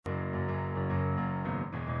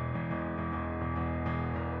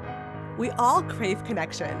We all crave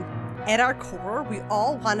connection. At our core, we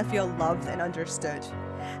all want to feel loved and understood.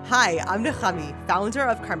 Hi, I'm Nechami, founder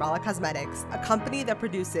of Carmela Cosmetics, a company that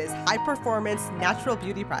produces high-performance natural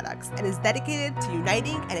beauty products and is dedicated to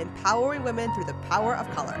uniting and empowering women through the power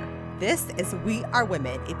of color. This is We Are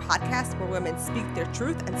Women, a podcast where women speak their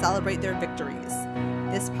truth and celebrate their victories.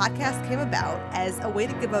 This podcast came about as a way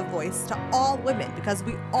to give a voice to all women because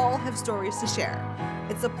we all have stories to share.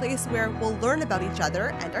 It's a place where we'll learn about each other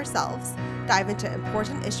and ourselves, dive into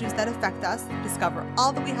important issues that affect us, discover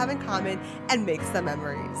all that we have in common, and make some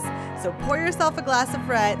memories. So pour yourself a glass of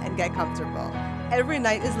red and get comfortable. Every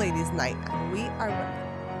night is ladies' night, and we are women.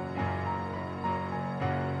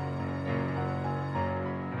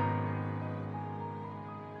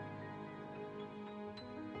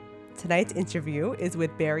 Tonight's interview is with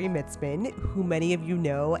Bari Mitzmann, who many of you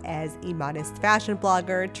know as a modest fashion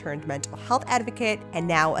blogger turned mental health advocate and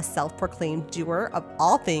now a self-proclaimed doer of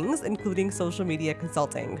all things, including social media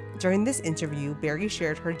consulting. During this interview, Bari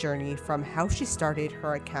shared her journey from how she started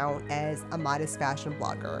her account as a modest fashion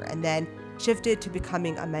blogger and then shifted to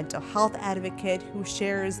becoming a mental health advocate who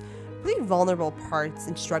shares really vulnerable parts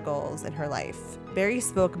and struggles in her life. Bari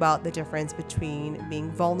spoke about the difference between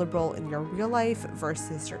being vulnerable in your real life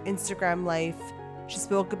versus your Instagram life. She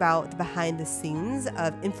spoke about the behind the scenes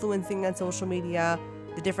of influencing on social media,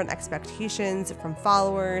 the different expectations from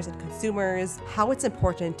followers and consumers, how it's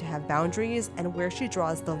important to have boundaries, and where she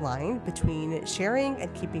draws the line between sharing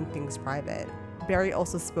and keeping things private. Bari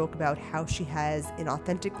also spoke about how she has an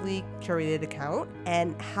authentically curated account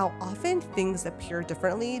and how often things appear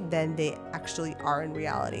differently than they actually are in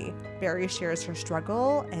reality. Bari shares her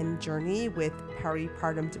struggle and journey with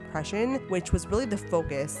peripartum depression, which was really the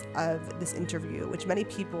focus of this interview, which many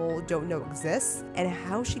people don't know exists, and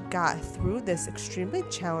how she got through this extremely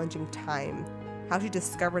challenging time, how she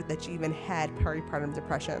discovered that she even had peripartum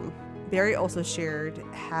depression. Bari also shared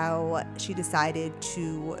how she decided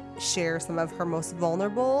to share some of her most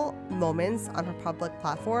vulnerable moments on her public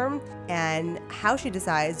platform and how she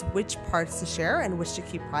decides which parts to share and which to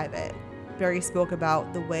keep private. Bari spoke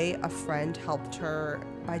about the way a friend helped her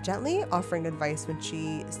by gently offering advice when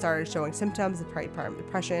she started showing symptoms of peripartum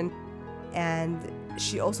depression. And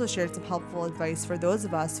she also shared some helpful advice for those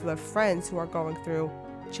of us who have friends who are going through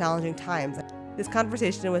challenging times. This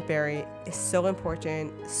conversation with Bari is so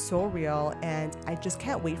important, so real, and I just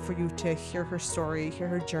can't wait for you to hear her story, hear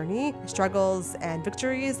her journey, struggles, and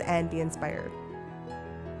victories, and be inspired.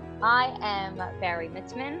 I am Bari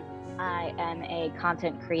Mitzmann. I am a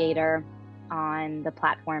content creator on the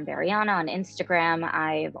platform Bariana on Instagram.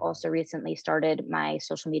 I've also recently started my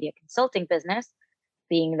social media consulting business,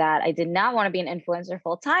 being that I did not want to be an influencer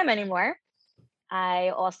full time anymore. I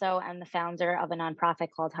also am the founder of a nonprofit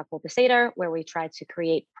called Hakul Beseder, where we try to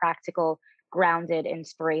create practical, grounded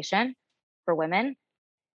inspiration for women.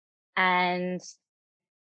 And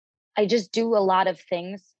I just do a lot of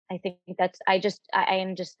things. I think I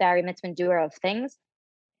am just Bari Mitzmann, doer of things.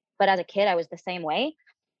 But as a kid, I was the same way.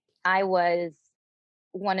 I was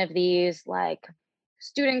one of these like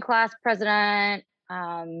student class president,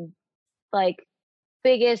 like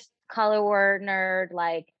biggest color word nerd,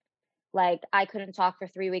 like I couldn't talk for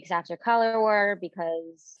 3 weeks after color word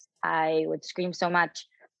because I would scream so much.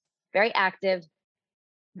 Very active,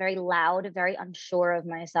 very loud, very unsure of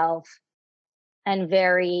myself, and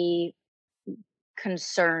very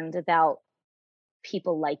concerned about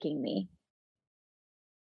people liking me.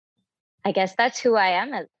 I guess that's who I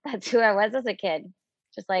am. That's who I was as a kid.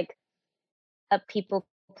 Just like a people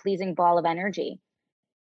pleasing ball of energy.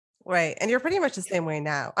 Right. And you're pretty much the same way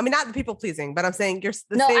now. I mean, not the people pleasing, but I'm saying you're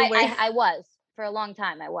the No, same way. I was for a long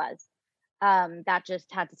time. I was. That just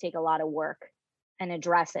had to take a lot of work and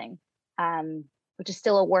addressing, which is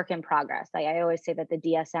still a work in progress. I always say that the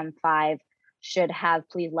DSM-5 should have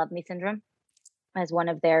 "Please Love Me" syndrome as one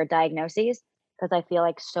of their diagnoses, because I feel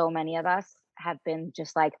like so many of us have been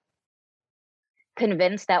just like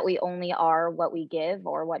convinced that we only are what we give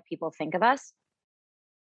or what people think of us,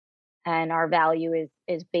 and our value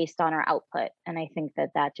is based on our output. And I think that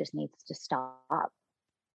that just needs to stop.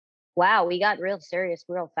 Wow, we got real serious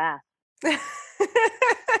real fast. All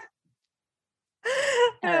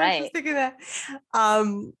I was just right. thinking that.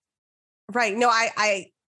 Right. No,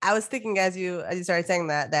 I was thinking as you started saying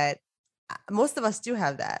that most of us do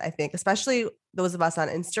have that, I think, especially those of us on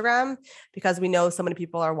Instagram, because we know so many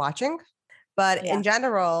people are watching. But Yeah. in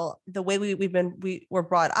general, the way we were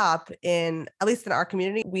brought up in, at least in our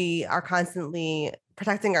community, we are constantly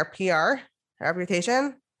protecting our PR, our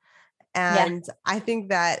reputation. Yeah. And I think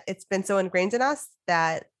that it's been so ingrained in us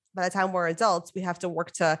that by the time we're adults, we have to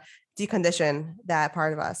work to decondition that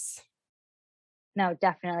part of us. No,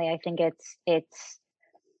 definitely. I think it's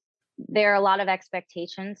there are a lot of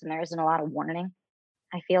expectations and there isn't a lot of warning.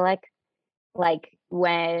 I feel like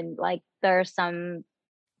when like there's some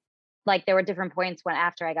like there were different points when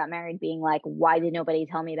after I got married being like, why did nobody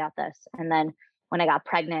tell me about this? And then when I got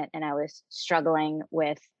pregnant and I was struggling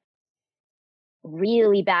with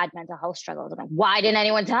really bad mental health struggles, I'm like, why didn't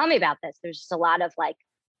anyone tell me about this? There's just a lot of like,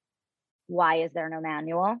 why is there no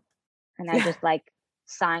manual? And I Yeah. just like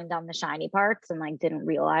signed on the shiny parts and like didn't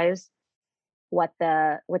realize what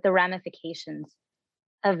the ramifications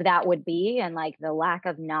of that would be and like the lack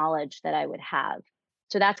of knowledge that I would have.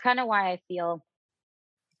 So that's kind of why I feel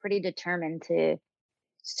pretty determined to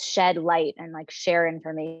shed light and like share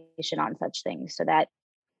information on such things so that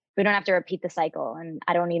we don't have to repeat the cycle. And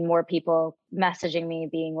I don't need more people messaging me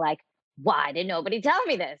being like, why did nobody tell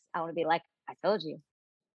me this? I want to be like, I told you.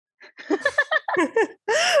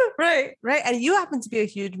 Right, right. And you happen to be a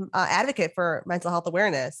huge advocate for mental health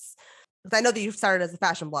awareness. Because I know that you started as a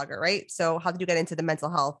fashion blogger, right? So how did you get into the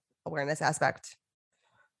mental health awareness aspect?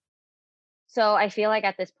 So I feel like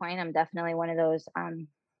at this point, I'm definitely one of those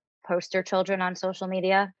poster children on social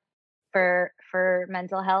media for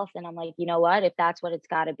mental health. And I'm like, you know what? If that's what it's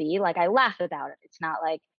got to be, like I laugh about it. It's not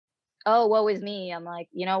like, oh, woe is me. I'm like,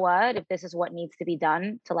 you know what? If this is what needs to be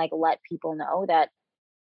done to like let people know that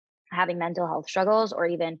having mental health struggles or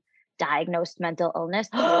even diagnosed mental illness,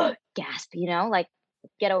 gasp, like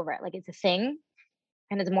get over it. Like it's a thing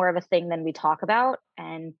and it's more of a thing than we talk about.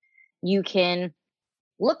 And you can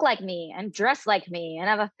look like me and dress like me and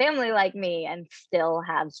have a family like me and still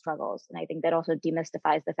have struggles. And I think that also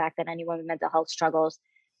demystifies the fact that anyone with mental health struggles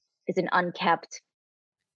is an unkept,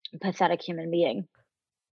 pathetic human being,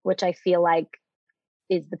 which I feel like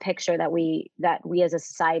is the picture that we as a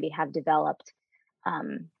society have developed.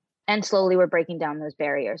 Um, and slowly we're breaking down those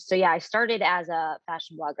barriers. So yeah, I started as a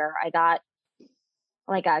fashion blogger. I got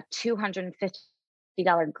like a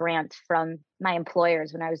 $250 grant from my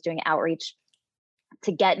employers when I was doing outreach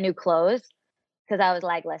to get new clothes because I was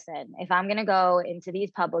like, listen, if I'm gonna go into these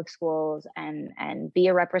public schools and be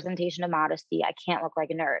a representation of modesty, I can't look like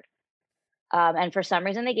a nerd. And for some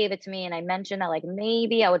reason, they gave it to me, and I mentioned that like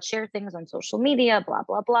maybe I would share things on social media, blah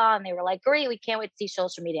blah blah, and they were like, great, we can't wait to see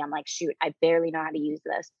social media. I'm like, shoot, I barely know how to use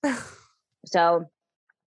this. So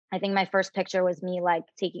I think my first picture was me like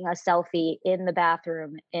taking a selfie in the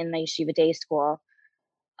bathroom in the yeshiva day school.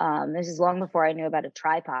 This is long before I knew about a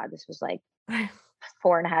tripod. This was like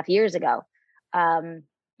 4.5 years ago. Um,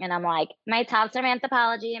 and I'm like, my tops are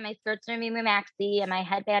anthropology and my skirts are Mimi Maxi and my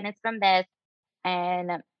headband is from this.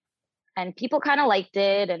 And people kind of liked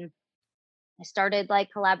it. And I started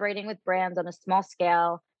like collaborating with brands on a small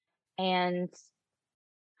scale. And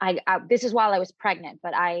I this is while I was pregnant,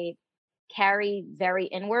 but I carry very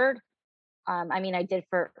inward. I mean, I did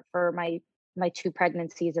for my two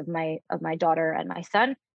pregnancies of my daughter and my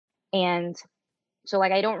son. And so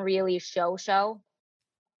like I don't really show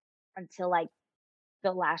until like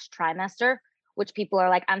the last trimester, which people are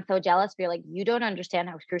like, I'm so jealous. But you're like, you don't understand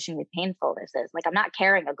how excruciatingly painful this is. Like, I'm not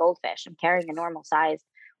carrying a goldfish. I'm carrying a normal size,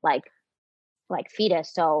 like,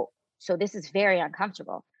 fetus. So this is very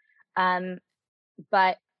uncomfortable. Um,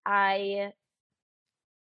 but I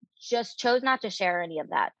just chose not to share any of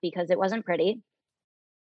that because it wasn't pretty.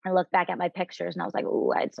 I look back at my pictures and I was like,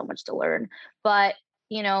 oh, I had so much to learn. But,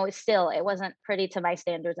 still, it wasn't pretty to my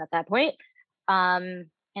standards at that point.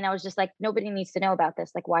 And I was just like, nobody needs to know about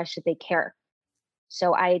this. Like, why should they care?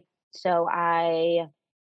 So I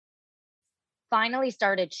finally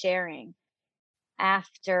started sharing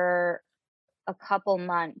after a couple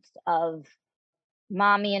months of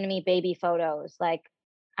mommy and me baby photos. Like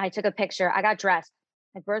I took a picture, I got dressed.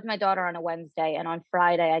 I birthed my daughter on a Wednesday, and on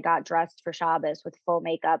Friday I got dressed for Shabbos with full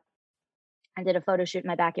makeup. I did a photo shoot in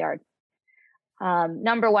my backyard.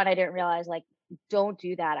 Number one, I didn't realize like don't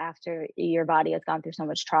do that after your body has gone through so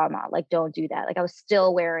much trauma. Like don't do that. Like I was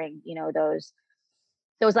still wearing,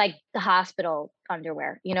 those like the hospital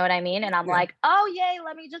underwear, you know what I mean? And I'm Yeah. like, oh yay,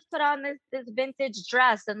 let me just put on this vintage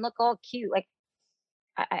dress and look all cute. Like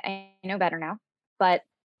I know better now. But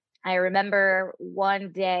I remember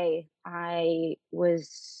one day I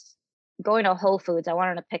was going to Whole Foods. I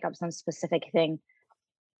wanted to pick up some specific thing.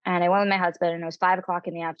 And I went with my husband and it was 5 o'clock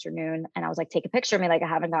in the afternoon. And I was like, take a picture of me. Like I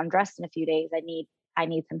haven't gotten dressed in a few days. I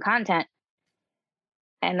need some content.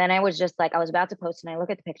 And then I was just like, I was about to post and I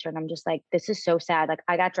look at the picture and I'm just like, this is so sad. Like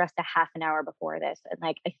I got dressed a half an hour before this. And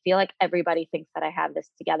like, I feel like everybody thinks that I have this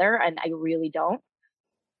together and I really don't.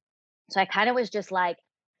 So I kind of was just like,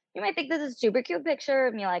 you might think this is a super cute picture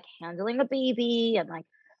of me like handling a baby and like,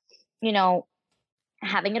 you know,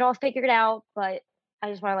 having it all figured out. But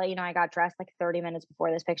I just want to let you know, I got dressed like 30 minutes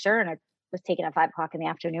before this picture and was taken at 5 o'clock in the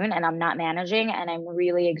afternoon and I'm not managing and I'm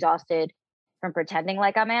really exhausted from pretending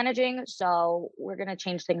like I'm managing. So we're going to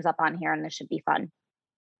change things up on here and this should be fun.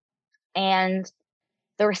 And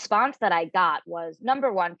the response that I got was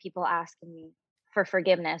number one, people asking me for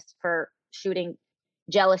forgiveness for shooting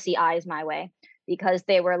jealousy eyes my way because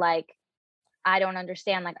they were like, I don't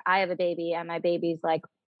understand. Like, I have a baby and my baby's like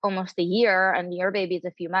almost a year and your baby's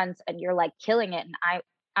a few months and you're like killing it. And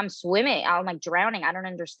I'm swimming, I'm like drowning. I don't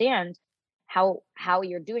understand how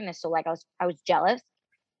you're doing this. So like I was jealous.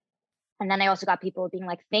 And then I also got people being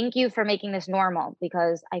like, thank you for making this normal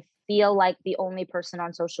because I feel like the only person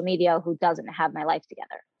on social media who doesn't have my life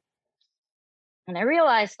together. And I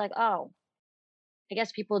realized like, oh, I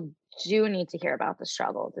guess people do need to hear about the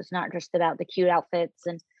struggles. It's not just about the cute outfits.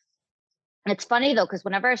 And it's funny though, because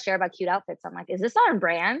whenever I share about cute outfits, I'm like, is this on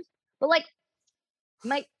brand? But like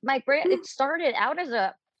my brand, it started out as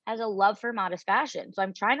a love for modest fashion. So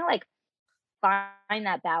I'm trying to like find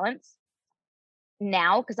that balance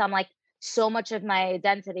now because I'm like, so much of my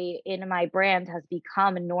identity in my brand has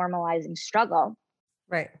become a normalizing struggle.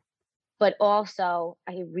 Right. But also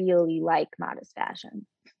I really like modest fashion.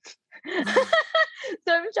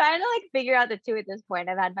 So I'm trying to like figure out the two at this point.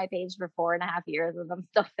 I've had my page for 4.5 years and I'm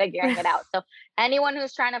still figuring it out. So anyone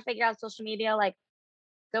who's trying to figure out social media, like,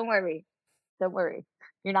 don't worry. Don't worry.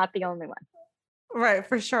 You're not the only one. Right,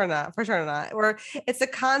 for sure not. For sure not. It's a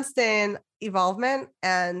constant evolvement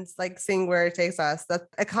and like seeing where it takes us. That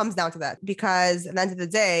it comes down to that because at the end of the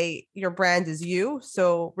day, your brand is you.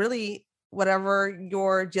 So really, whatever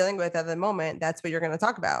you're dealing with at the moment, that's what you're going to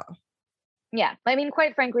talk about. Yeah. I mean,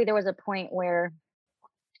 quite frankly, there was a point where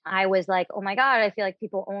I was like, oh my God, I feel like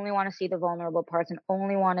people only want to see the vulnerable parts and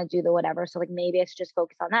only want to do the whatever. So like maybe I should just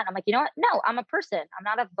focus on that. I'm like, you know what? No, I'm a person. I'm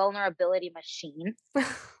not a vulnerability machine.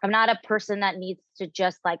 I'm not a person that needs to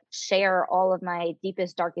just like share all of my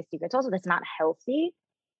deepest, darkest secrets. Also, that's not healthy.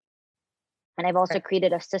 And I've also Right.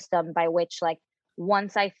 created a system by which like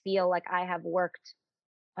once I feel like I have worked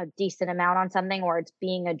a decent amount on something or it's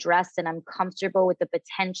being addressed and I'm comfortable with the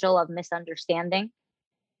potential of misunderstanding,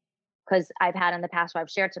 because I've had in the past where I've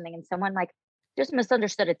shared something and someone like just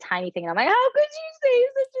misunderstood a tiny thing. And I'm like, how could you say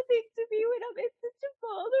such a thing to me when I'm in such a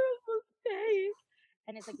vulnerable space?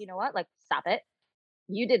 And it's like, you know what? Like, stop it.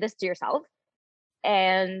 You did this to yourself.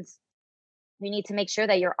 And we need to make sure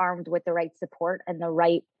that you're armed with the right support and the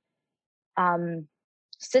right um,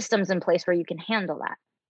 systems in place where you can handle that.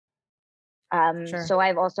 Sure. So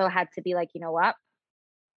I've also had to be like, you know what?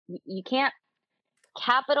 You can't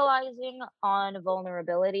capitalizing on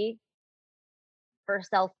vulnerability for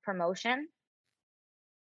self promotion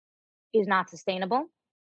is not sustainable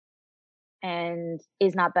and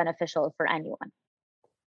is not beneficial for anyone.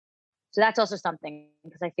 So that's also something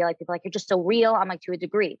because I feel like people are like, you're just so real. I'm like, to a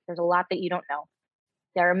degree, there's a lot that you don't know.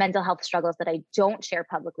 There are mental health struggles that I don't share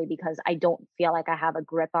publicly because I don't feel like I have a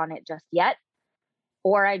grip on it just yet.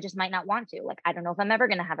 Or I just might not want to. Like, I don't know if I'm ever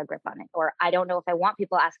going to have a grip on it, or I don't know if I want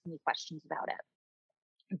people asking me questions about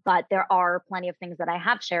it. But there are plenty of things that I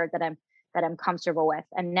have shared that I'm comfortable with.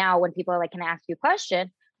 And now when people are like, can I ask you a question?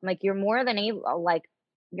 I'm like, you're more than able, like,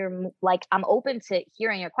 like, I'm open to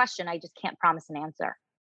hearing your question. I just can't promise an answer.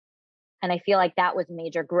 And I feel like that was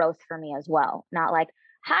major growth for me as well. Not like,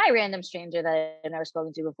 hi, random stranger that I've never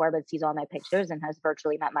spoken to before, but sees all my pictures and has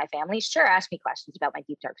virtually met my family. Sure, ask me questions about my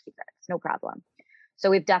deep, dark secrets. No problem. So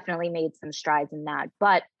we've definitely made some strides in that.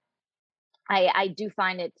 But I do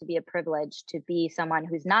find it to be a privilege to be someone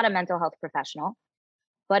who's not a mental health professional,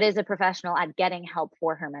 but is a professional at getting help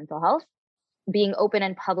for her mental health, being open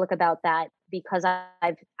and public about that because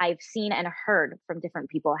I've seen and heard from different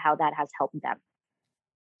people how that has helped them.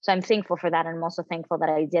 So I'm thankful for that. And I'm also thankful that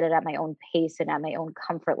I did it at my own pace and at my own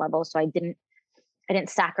comfort level. So I didn't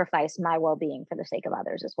sacrifice my well-being for the sake of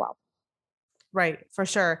others as well. Right, for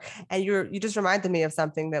sure. And you just reminded me of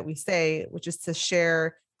something that we say, which is to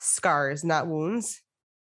share scars, not wounds,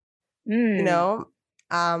 you Mm, know,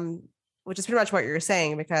 um, which is pretty much what you're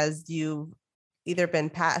saying because you've either gone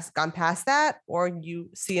past that or you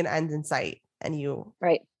see an end in sight and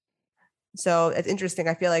right. so it's interesting.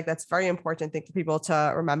 I feel like that's a very important thing for people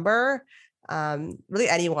to remember. Really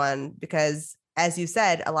anyone, because as you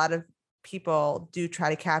said, a lot of people do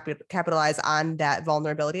try to capitalize on that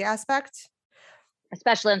vulnerability aspect,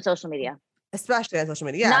 Especially on social media. especially on social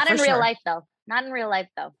media. Yeah, Not for in real sure. life though. Not in real life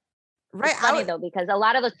though. Right. It's funny though, because a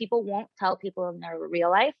lot of those people won't tell people in their real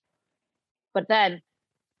life, but then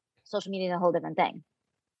social media is a whole different thing.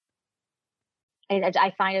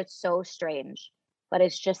 I find it so strange, but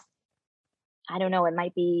it's just, I don't know, it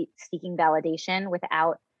might be seeking validation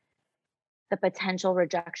without the potential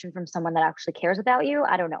rejection from someone that actually cares about you.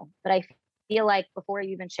 I don't know. But I feel like before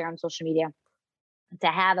you even share on social media, to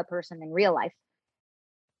have a person in real life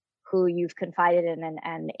who you've confided in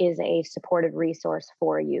and is a supportive resource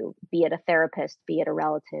for you, be it a therapist, be it a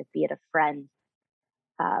relative, be it a friend.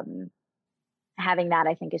 Um, Having that,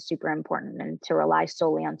 I think, is super important. And to rely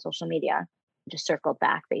solely on social media, just circled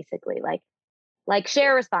back basically, like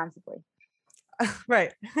share responsibly.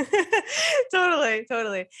 Right. Totally.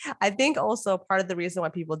 I think also part of the reason why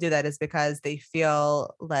people do that is because they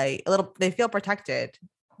feel like they feel protected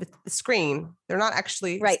with the screen. They're not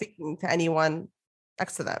actually Right. speaking to anyone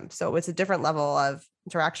next to them. So it's a different level of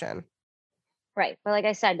interaction. Right. But like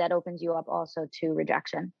I said, that opens you up also to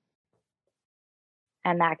rejection.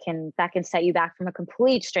 And that can set you back from a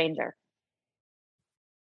complete stranger.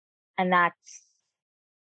 And that's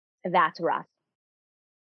rough.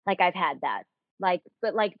 Like I've had that.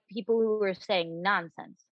 But like people who were saying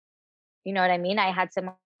nonsense. You know what I mean? I had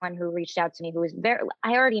someone who reached out to me who was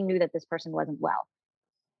I already knew that this person wasn't well.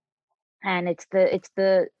 And it's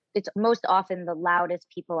most often the loudest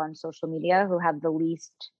people on social media who have the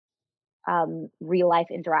least real life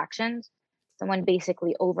interactions. Someone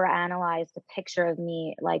basically overanalyzed a picture of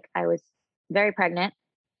me, like I was very pregnant,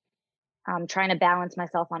 trying to balance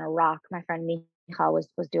myself on a rock. My friend Michal was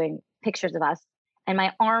doing pictures of us, and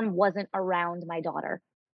my arm wasn't around my daughter.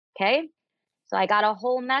 Okay, so I got a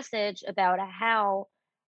whole message about how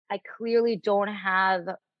I clearly don't have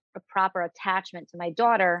a proper attachment to my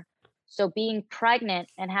daughter. So being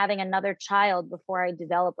pregnant and having another child before I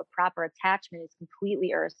develop a proper attachment is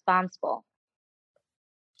completely irresponsible,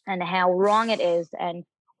 and how wrong it is and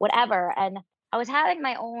whatever. And I was having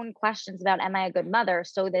my own questions about, am I a good mother?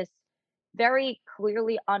 So this very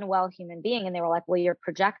clearly unwell human being, and they were like, well, you're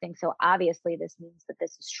projecting. So obviously this means that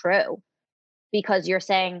this is true, because you're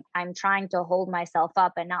saying I'm trying to hold myself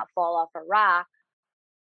up and not fall off a rock.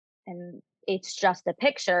 And it's just a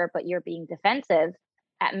picture, but you're being defensive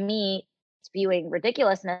at me spewing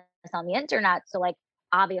ridiculousness on the internet. So like,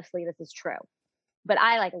 obviously this is true. But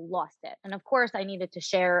I like lost it. And of course I needed to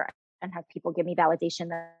share and have people give me validation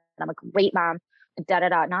that I'm a great mom, da da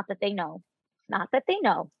da. Not that they know,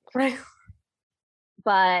 Right.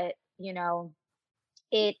 but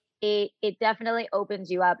it definitely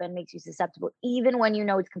opens you up and makes you susceptible, even when you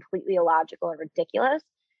know it's completely illogical and ridiculous.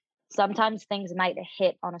 Sometimes things might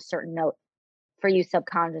hit on a certain note for you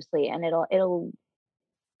subconsciously, and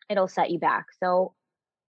it'll set you back. So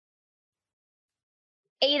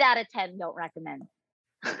 8 out of 10 don't recommend.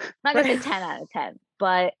 I'm not gonna say 10 out of 10,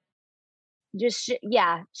 but just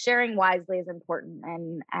yeah, sharing wisely is important.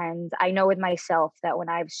 And I know with myself that when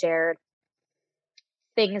I've shared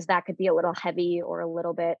things that could be a little heavy or a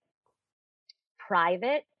little bit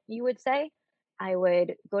private, you would say, I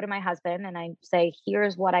would go to my husband and I say,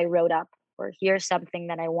 here's what I wrote up, or here's something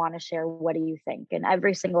that I want to share. What do you think? And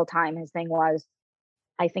every single time his thing was,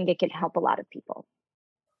 I think it can help a lot of people.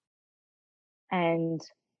 And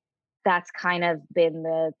that's kind of been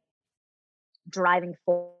the driving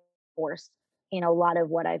force in a lot of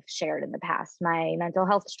what I've shared in the past. My mental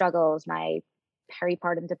health struggles, my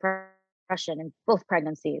peripartum depression in both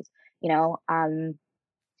pregnancies,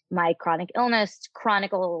 my chronic illness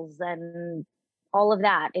chronicles, and all of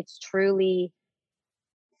that. It's truly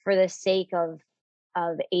for the sake of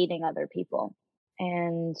aiding other people.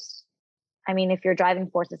 And I mean, if your driving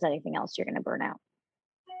force is anything else, you're going to burn out.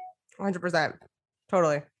 100%.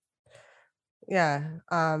 Totally. Yeah.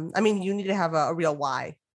 I mean, you need to have a real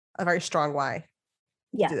why, a very strong why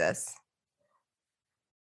to do this.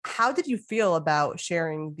 How did you feel about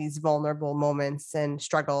sharing these vulnerable moments and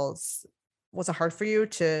struggles? Was it hard for you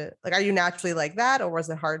to are you naturally like that, or was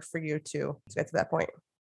it hard for you to get to that point?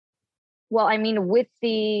 Well, I mean, with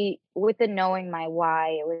the knowing my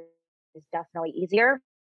why, it was definitely easier.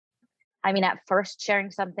 I mean, at first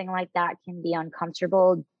sharing something like that can be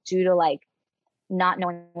uncomfortable due to like not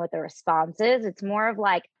knowing what the response is. It's more of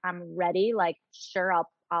like, I'm ready, like sure,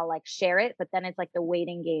 I'll like share it, but then it's like the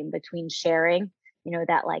waiting game between sharing,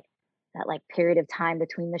 that period of time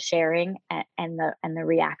between the sharing and the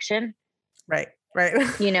reaction. Right.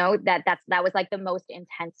 That was like the most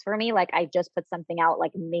intense for me. Like I just put something out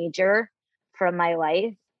like major from my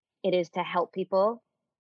life. It is to help people.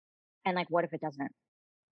 And like, what if it doesn't?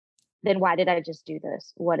 Then why did I just do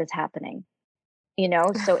this? What is happening?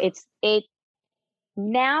 So it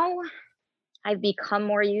now I've become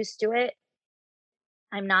more used to it.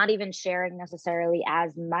 I'm not even sharing necessarily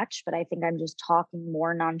as much, but I think I'm just talking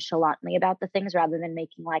more nonchalantly about the things rather than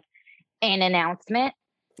making like an announcement.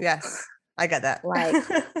 Yes, I get that. Like,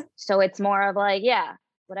 so it's more of like, yeah,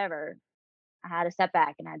 whatever. I had a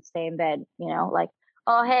setback and I had to stay in bed, like,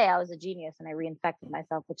 oh, hey, I was a genius and I reinfected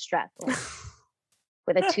myself with strep. Like,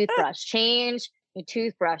 with a toothbrush. Change your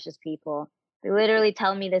toothbrushes, people. They literally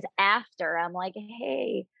tell me this after. I'm like,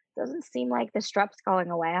 hey, doesn't seem like the strep's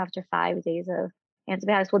going away after 5 days of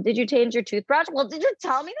antibiotics. Well, did you change your toothbrush? Well, did you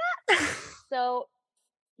tell me that? So,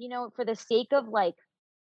 for the sake of like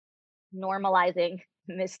normalizing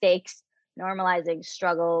mistakes, normalizing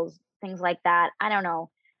struggles, things like that, I don't know.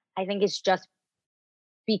 I think it's just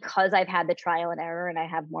because I've had the trial and error and I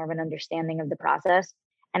have more of an understanding of the process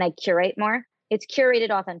and I curate more. It's curated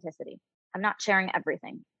authenticity. I'm not sharing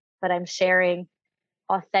everything, but I'm sharing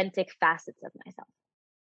authentic facets of myself.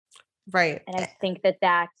 Right. And I think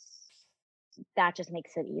that just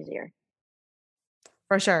makes it easier.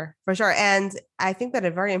 For sure. For sure. And I think that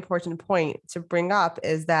a very important point to bring up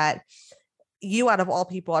is that you, out of all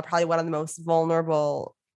people, are probably one of the most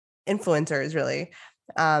vulnerable influencers, really,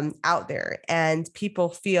 out there. And people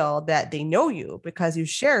feel that they know you because you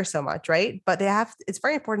share so much, right? But it's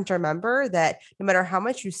very important to remember that no matter how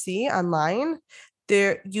much you see online,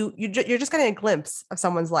 you're just getting a glimpse of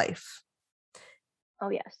someone's life. Oh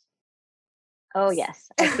yes. Oh yes.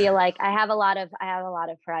 I feel like I have a lot of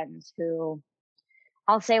friends who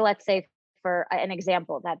let's say for an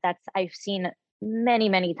example that's I've seen many,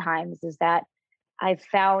 many times is that I've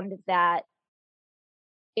found that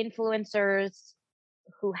influencers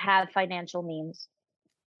who have financial means,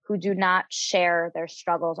 who do not share their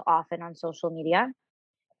struggles often on social media,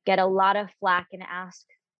 get a lot of flack and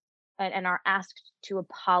are asked to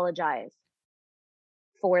apologize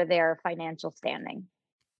for their financial standing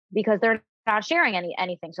because they're not sharing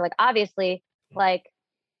anything. So like obviously, like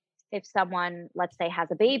if someone, let's say, has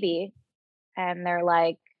a baby and they're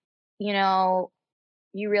like,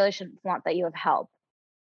 you really shouldn't flaunt that you have help,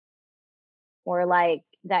 or like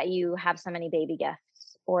that you have so many baby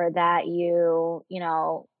gifts, or that you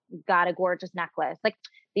got a gorgeous necklace. Like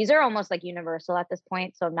these are almost like universal at this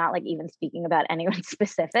point. So I'm not like even speaking about anyone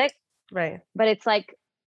specific. Right. But it's like,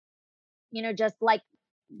 just like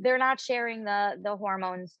they're not sharing the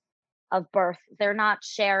hormones of birth. They're not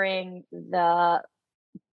sharing the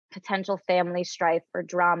potential family strife or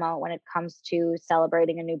drama when it comes to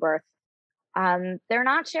celebrating a new birth. They're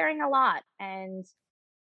not sharing a lot. And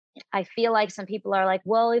I feel like some people are like,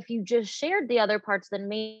 well, if you just shared the other parts, then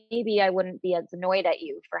maybe I wouldn't be as annoyed at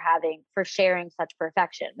you for sharing such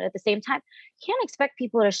perfection. But at the same time, you can't expect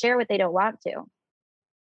people to share what they don't want to.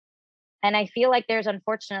 And I feel like there's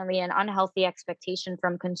unfortunately an unhealthy expectation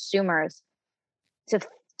from consumers to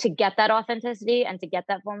to get that authenticity and to get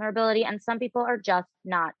that vulnerability. And some people are just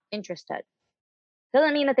not interested.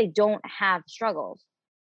 Doesn't mean that they don't have struggles.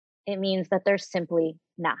 It means that they're simply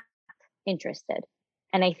not interested.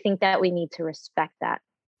 And I think that we need to respect that.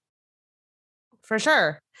 For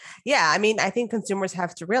sure. Yeah. I mean, I think consumers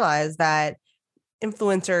have to realize that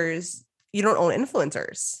influencers, you don't own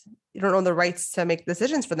influencers. You don't own the rights to make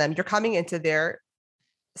decisions for them. You're coming into their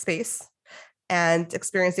space and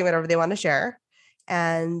experiencing whatever they want to share,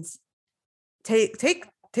 and take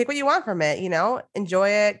what you want from it, enjoy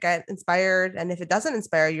it, get inspired. And if it doesn't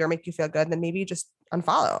inspire you or make you feel good, then maybe just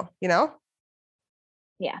unfollow,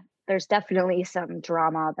 Yeah. There's definitely some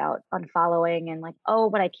drama about unfollowing and like, oh,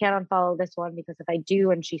 but I can't unfollow this one because if I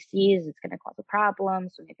do and she sees, it's going to cause a problem.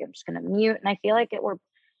 So maybe I'm just going to mute. And I feel like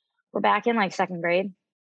we're back in like second grade,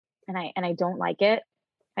 and I don't like it.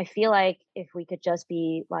 I feel like if we could just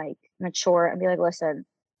be like mature and be like, listen,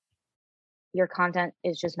 your content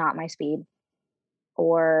is just not my speed,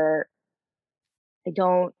 or I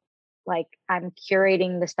don't like, I'm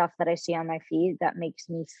curating the stuff that I see on my feed that makes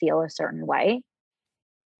me feel a certain way.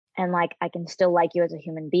 And like, I can still like you as a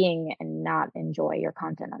human being and not enjoy your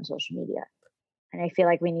content on social media. And I feel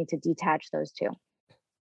like we need to detach those two.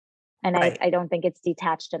 And right. I don't think it's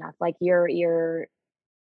detached enough. Like your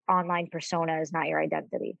online persona is not your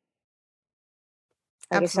identity.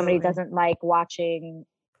 Like if somebody Absolutely. doesn't like watching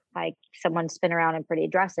like someone spin around in pretty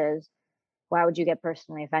dresses, why would you get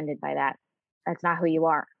personally offended by that? That's not who you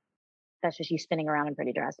are. That's just you spinning around in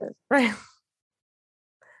pretty dresses. Right.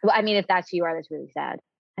 Well, I mean, if that's who you are, that's really sad.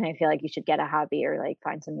 And I feel like you should get a hobby or like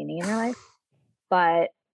find some meaning in your life. But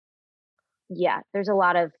yeah, there's a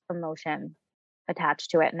lot of emotion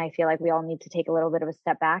attached to it. And I feel like we all need to take a little bit of a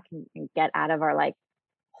step back and get out of our like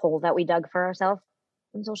hole that we dug for ourselves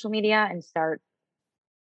in social media and start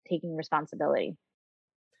taking responsibility.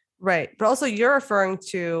 Right. But also you're referring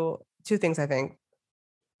to two things, I think.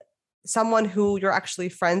 Someone who you're actually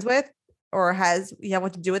friends with or you have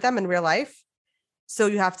what to do with them in real life. So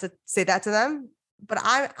you have to say that to them. But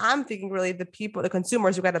I'm thinking really the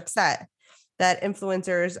consumers who get upset that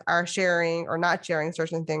influencers are sharing or not sharing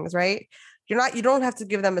certain things, right? You don't have to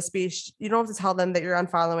give them a speech. You don't have to tell them that you're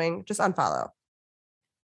unfollowing, just unfollow.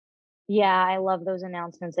 Yeah, I love those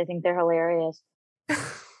announcements. I think they're hilarious.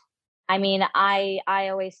 I mean, I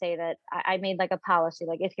always say that I made like a policy,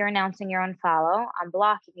 like if you're announcing your unfollow, I'm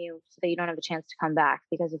blocking you so that you don't have a chance to come back.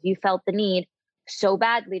 Because if you felt the need so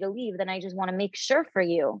badly to leave, then I just want to make sure for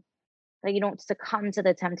you that you don't succumb to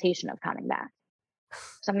the temptation of coming back.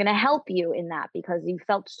 So I'm going to help you in that because you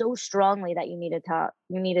felt so strongly that you needed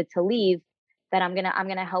to leave that I'm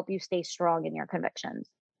going to help you stay strong in your convictions.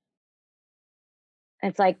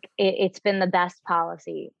 It's like it's been the best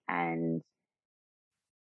policy, and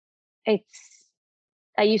it's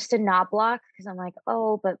I used to not block because I'm like,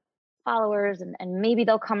 oh, but followers and maybe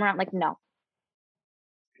they'll come around. Like, no,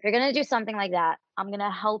 if you're gonna do something like that, I'm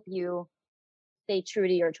gonna help you stay true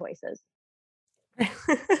to your choices. Good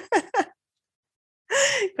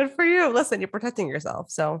for you. Listen, you're protecting yourself.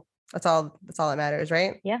 So that's all that matters,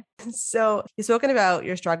 right? Yeah. So you've spoken about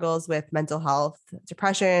your struggles with mental health,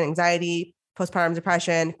 depression, anxiety, postpartum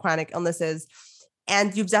depression, chronic illnesses.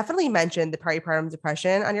 And you've definitely mentioned the peripartum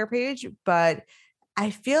depression on your page, but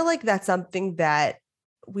I feel like that's something that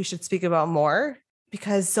we should speak about more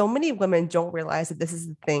because so many women don't realize that this is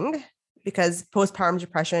the thing because postpartum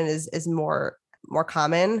depression is more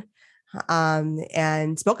common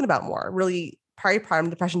and spoken about more. Really, peripartum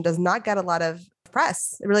depression does not get a lot of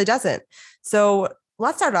press. It really doesn't. So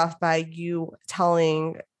let's start off by you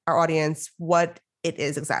telling our audience what it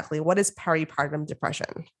is exactly. What is peripartum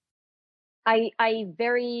depression? I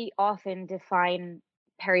very often define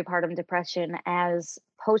peripartum depression as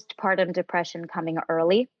postpartum depression coming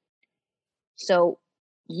early. So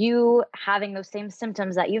you having those same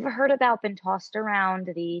symptoms that you've heard about, been tossed around,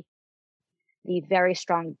 the very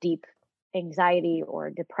strong, deep anxiety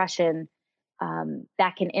or depression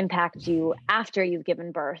that can impact you after you've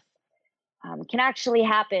given birth can actually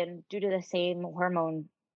happen due to the same hormone,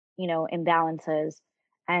 imbalances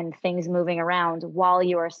and things moving around while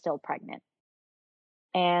you are still pregnant.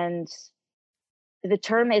 And the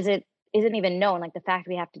term isn't even known. Like the fact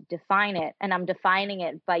we have to define it, and I'm defining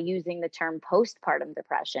it by using the term postpartum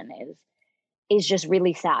depression is just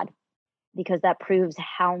really sad because that proves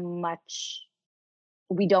how much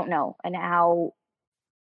we don't know and how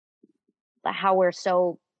we're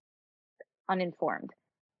so uninformed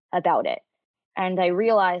about it. And I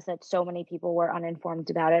realized that so many people were uninformed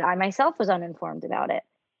about it. I myself was uninformed about it.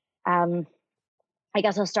 Um, I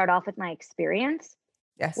guess I'll start off with my experience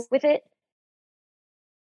Yes. with it.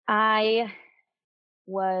 I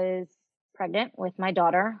was pregnant with my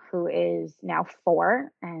daughter, who is now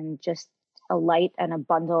 4, and just a light and a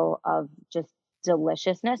bundle of just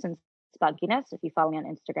deliciousness and spunkiness. If you follow me on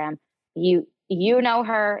Instagram, you know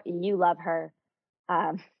her, you love her.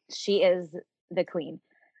 Um, she is the queen.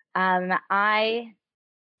 I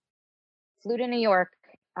flew to New York,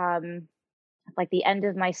 like the end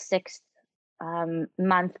of my 6th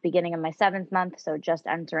month, beginning of my 7th month, so just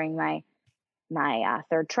entering my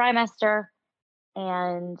 3rd trimester.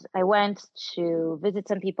 And I went to visit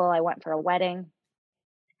some people. I went for a wedding.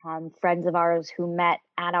 Friends of ours who met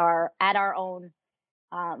at our own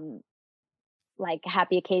um, like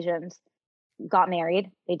happy occasions got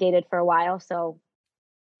married. They dated for a while, so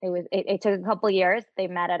it took a couple years. They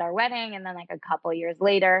met at our wedding, and then like a couple years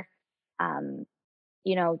later, um,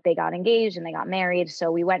 they got engaged and they got married.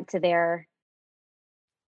 So we went to their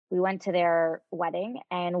wedding,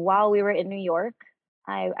 and while we were in New York,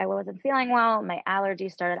 I wasn't feeling well. My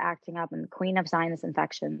allergies started acting up, and queen of sinus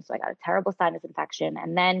infections. So I got a terrible sinus infection.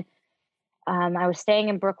 And then I was staying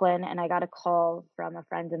in Brooklyn, and I got a call from a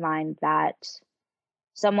friend of mine that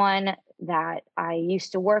someone that I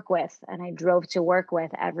used to work with and I drove to work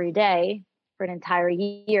with every day for an entire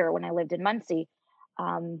year when I lived in Muncie,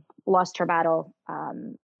 lost her battle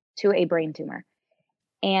to a brain tumor.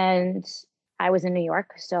 And I was in New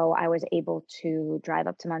York, so I was able to drive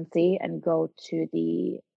up to Muncie and go to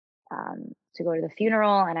the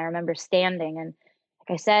funeral. And I remember standing, and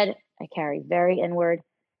like I said, I carry very inward.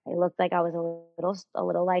 I looked like I was a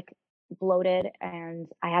little like bloated, and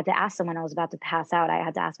I had to ask someone. I was about to pass out. I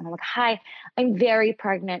had to ask someone, like, "Hi, I'm very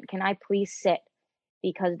pregnant. Can I please sit?"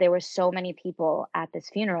 Because there were so many people at this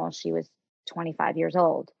funeral. She was 25 years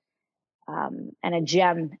old, and a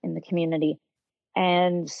gem in the community.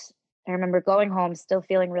 And I remember going home still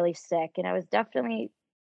feeling really sick, and I was definitely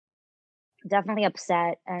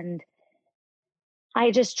upset, and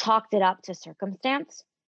I just chalked it up to circumstance.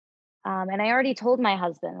 And I already told my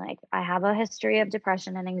husband, like, I have a history of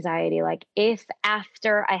depression and anxiety. Like, if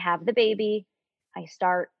after I have the baby, I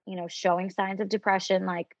start, showing signs of depression,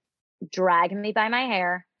 like, drag me by my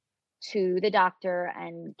hair to the doctor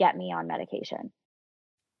and get me on medication.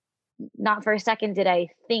 Not for a second did I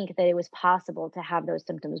think that it was possible to have those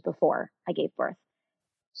symptoms before I gave birth.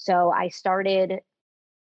 So I started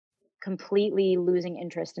completely losing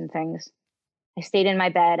interest in things. I stayed in my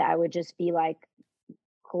bed. I would just be like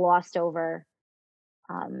glossed over.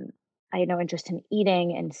 Um, I had no interest in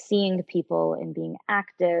eating and seeing people and being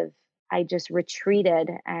active. I just retreated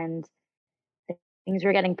and things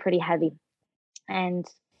were getting pretty heavy. And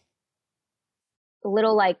the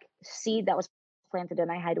little like seed that was planted in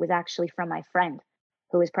my head was actually from my friend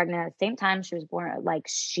who was pregnant at the same time. She was born like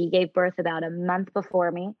she gave birth about a month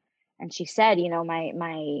before me. And she said,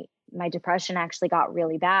 my depression actually got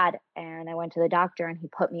really bad. And I went to the doctor and he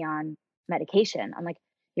put me on medication. I'm like,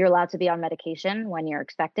 you're allowed to be on medication when you're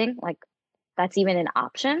expecting? Like, that's even an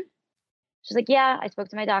option? She's like, yeah, I spoke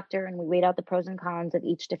to my doctor and we weighed out the pros and cons of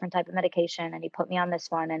each different type of medication and he put me on this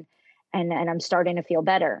one and I'm starting to feel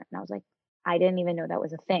better. And I was like, I didn't even know that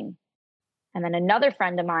was a thing. And then another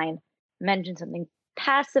friend of mine mentioned something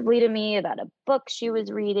passively to me about a book she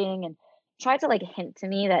was reading and tried to like hint to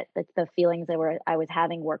me that the feelings I was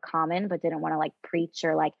having were common, but didn't want to like preach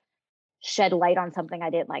or like shed light on something I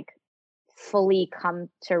didn't like fully come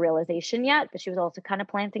to realization yet. But she was also kind of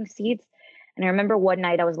planting seeds. And I remember one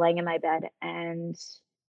night I was laying in my bed and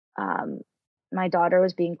um, my daughter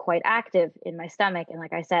was being quite active in my stomach. And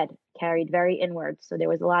like I said, carried very inwards. So there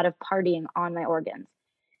was a lot of partying on my organs.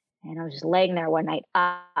 And I was just laying there one night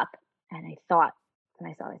up and I thought to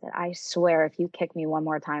myself, I said, I swear if you kick me one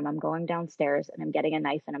more time, I'm going downstairs and I'm getting a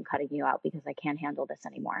knife and I'm cutting you out because I can't handle this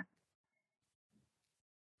anymore.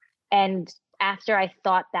 And after I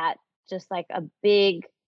thought that, just like a big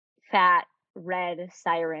fat red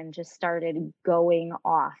siren just started going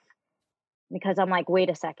off because I'm like, wait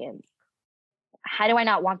a second, how do I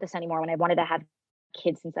not want this anymore when I wanted to have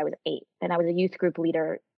kids since I was 8? And I was a youth group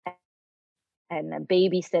leader and a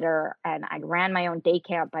babysitter and I ran my own day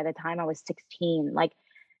camp by the time I was 16. Like,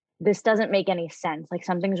 this doesn't make any sense. Like,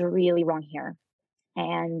 something's really wrong here.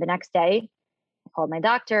 And the next day, I called my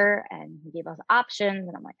doctor and he gave us options.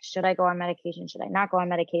 And I'm like, should I go on medication? Should I not go on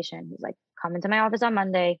medication? He's like, come into my office on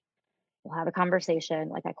Monday. We'll have a conversation.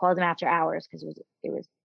 Like, I called him after hours because it was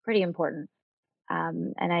pretty important.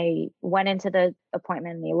 And I went into the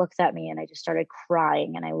appointment and he looks at me and I just started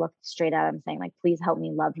crying and I looked straight at him saying, like, please help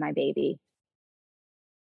me love my baby.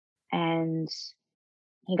 And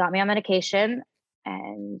he got me on medication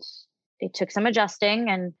and it took some adjusting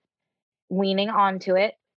and weaning onto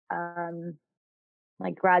it, um,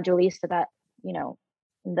 like gradually so that, you know,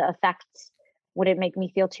 the effects wouldn't make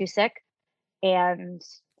me feel too sick. And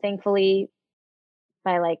thankfully,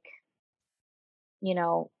 by like, you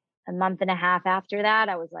know, a month and a half after that,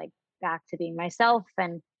 I was like back to being myself.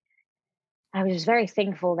 And I was just very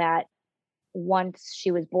thankful that once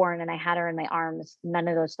she was born and I had her in my arms, none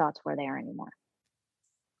of those thoughts were there anymore.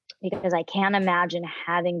 Because I can't imagine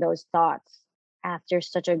having those thoughts after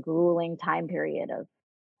such a grueling time period of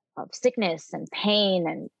sickness and pain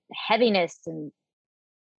and heaviness and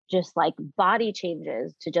just like body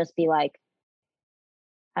changes to just be like,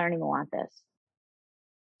 I don't even want this.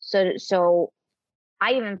 So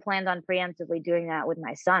I even planned on preemptively doing that with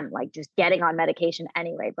my son, like just getting on medication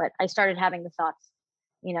anyway. But I started having the thoughts,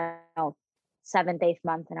 you know, seventh, eighth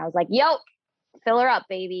month, and I was like, yo, fill her up,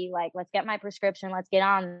 baby. Like, let's get my prescription. Let's get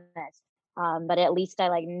on this. But at least I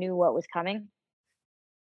like knew what was coming.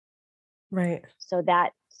 Right. So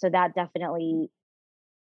that definitely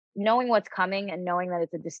knowing what's coming and knowing that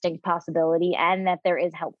it's a distinct possibility and that there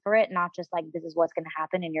is help for it, not just like this is what's going to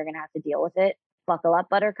happen and you're going to have to deal with it. Buckle up,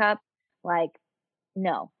 buttercup. Like,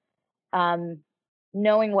 no. Um,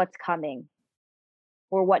 knowing what's coming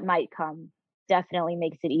or what might come definitely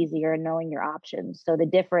makes it easier knowing your options. So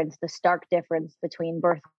the stark difference between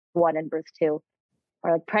birth one and birth two,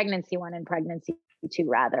 or like pregnancy one and pregnancy two,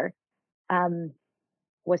 rather, um,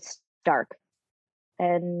 was stark.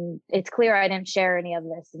 And it's clear I didn't share any of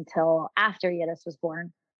this until after Yidis was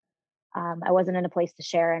born. I wasn't in a place to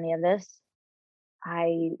share any of this.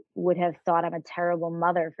 I would have thought I'm a terrible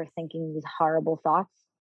mother for thinking these horrible thoughts.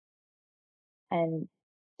 And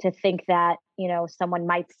to think that, someone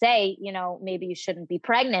might say, maybe you shouldn't be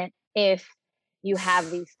pregnant if you have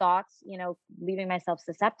these thoughts, leaving myself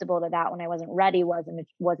susceptible to that when I wasn't ready wasn't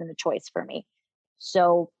a choice for me.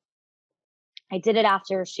 So I did it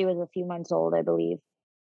after she was a few months old, I believe.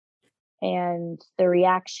 And the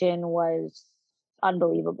reaction was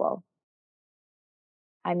unbelievable.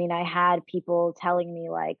 I mean, I had people telling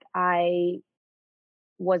me like I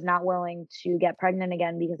was not willing to get pregnant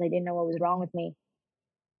again because I didn't know what was wrong with me.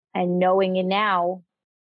 And knowing it now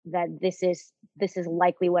that this is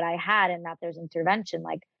likely what I had and that there's intervention,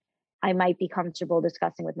 like I might be comfortable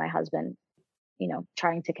discussing with my husband,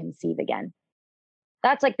 trying to conceive again.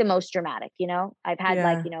 That's like the most dramatic, I've had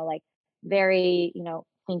like, Yeah. like very,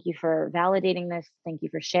 thank you for validating this. Thank you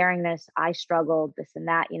for sharing this. I struggled, this and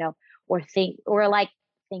that, or like,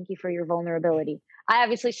 thank you for your vulnerability. I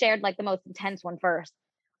obviously shared like the most intense one first.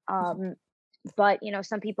 Um, but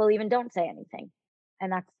some people even don't say anything.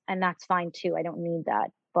 And that's fine too. I don't need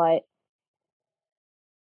that. But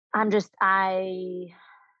I'm just I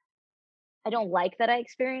don't like that I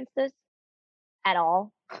experienced this at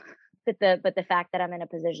all. But the fact that I'm in a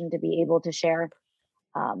position to be able to share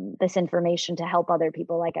this information to help other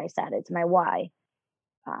people, like I said, it's my why.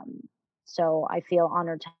 Um, so I feel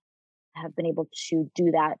honored to have been able to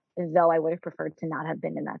do that, though I would have preferred to not have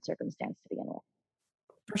been in that circumstance to begin with.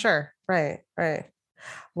 For sure. Right. Right.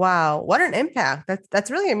 Wow. What an impact.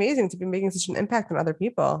 That's really amazing to be making such an impact on other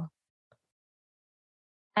people.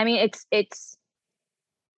 I mean, it's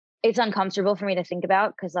uncomfortable for me to think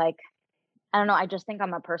about because, like, I don't know. I just think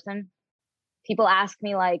I'm a person. People ask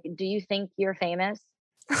me like, "Do you think you're famous?"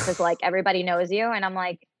 Because like everybody knows you, and I'm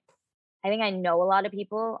like, I think I know a lot of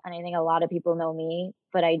people, and I think a lot of people know me,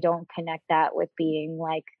 but I don't connect that with being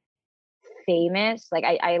like famous. Like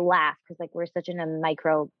I laugh because like we're such in a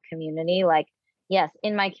micro community. Like, yes,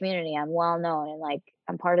 in my community, I'm well known and like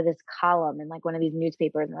I'm part of this column in like one of these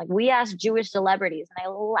newspapers. And like we ask Jewish celebrities, and I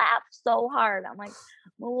laugh so hard. I'm like,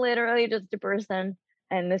 I'm literally just a person,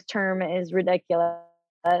 and this term is ridiculous.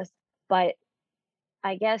 But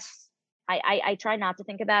I guess I try not to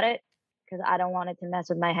think about it because I don't want it to mess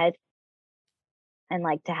with my head and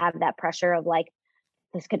like to have that pressure of like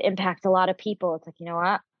this could impact a lot of people. It's like, you know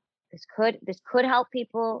what? This could help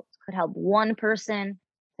people. This could help one person.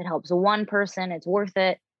 If it helps one person, it's worth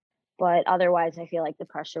it. But otherwise, I feel like the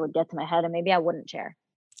pressure would get to my head and maybe I wouldn't share.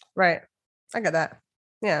 Right. I get that.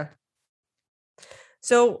 Yeah.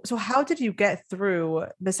 So how did you get through,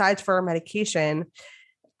 besides for medication,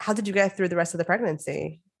 how did you get through the rest of the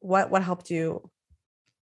pregnancy? What helped you?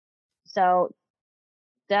 So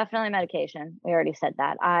definitely medication. We already said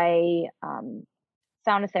that. I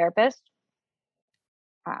found a therapist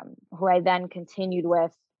who I then continued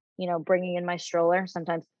with, bringing in my stroller,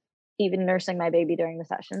 sometimes even nursing my baby during the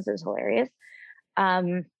sessions. It was hilarious.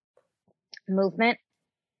 Um, movement.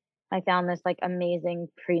 I found this like amazing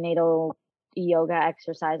prenatal yoga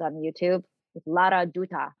exercise on YouTube with Lara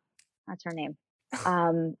Dutta. That's her name.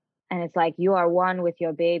 Um, and it's like, you are one with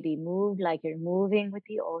your baby. Move like you're moving with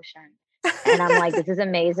the ocean. And I'm like, this is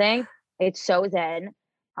amazing. It's so zen.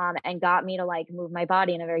 And got me to like move my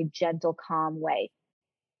body in a very gentle, calm way.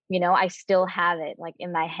 I still have it like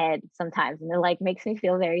in my head sometimes, and it like makes me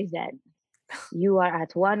feel very zen. You are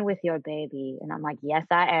at one with your baby. And I'm like, yes,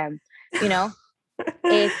 I am. You know,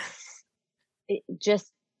 it's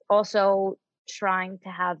just also trying to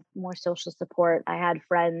have more social support. I had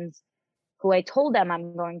friends who I told them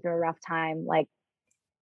I'm going through a rough time, like,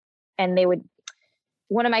 and they would,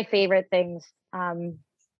 one of my favorite things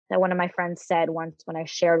that one of my friends said once when I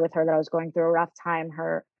shared with her that I was going through a rough time,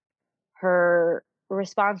 her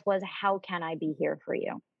response was, how can I be here for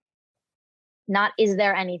you? Not, is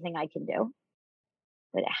there anything I can do?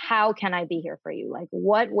 But how can I be here for you? Like,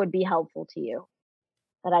 what would be helpful to you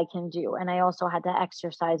that I can do? And I also had to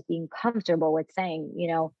exercise being comfortable with saying,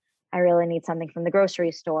 I really need something from the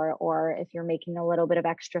grocery store, or if you're making a little bit of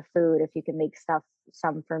extra food, if you can make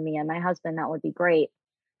some for me and my husband, that would be great.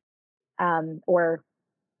 Or,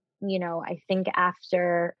 I think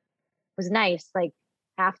after was nice, like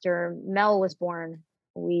after Mel was born,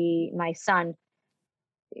 my son,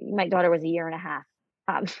 my daughter was a year and a half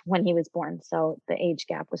when he was born, so the age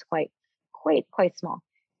gap was quite small.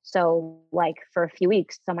 So like for a few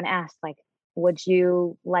weeks, someone asked like, "Would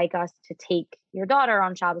you like us to take your daughter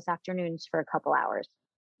on Shabbos afternoons for a couple hours?"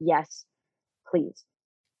 Yes, please.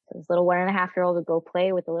 So this little 1.5-year-old would go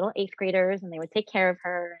play with the little eighth graders, and they would take care of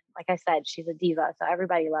her. Like I said, she's a diva, so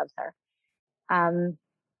everybody loves her. Um,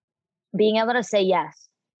 Being able to say yes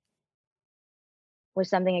was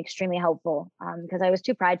something extremely helpful because I was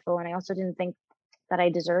too prideful, and I also didn't think that I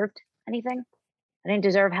deserved anything. I didn't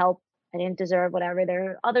deserve help. I didn't deserve whatever.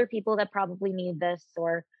 There are other people that probably need this,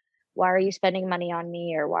 or why are you spending money on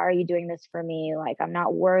me, or why are you doing this for me? Like, I'm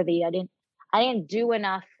not worthy. I didn't do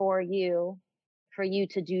enough for you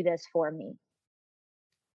to do this for me.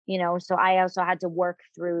 So I also had to work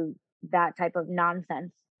through that type of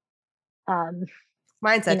nonsense um in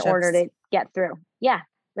Mindset order shifts. to get through. Yeah,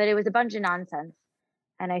 but it was a bunch of nonsense.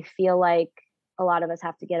 And I feel like a lot of us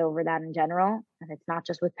have to get over that in general. And it's not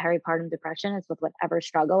just with peripartum depression, it's with whatever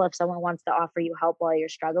struggle. If someone wants to offer you help while you're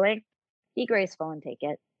struggling, be graceful and take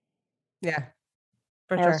it. Yeah,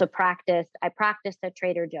 for sure. I practiced at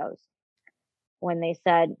Trader Joe's when they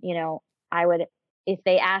said, I would, if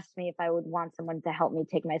they asked me if I would want someone to help me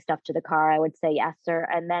take my stuff to the car, I would say yes, sir.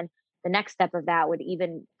 And then the next step of that would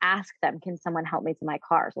even ask them, can someone help me to my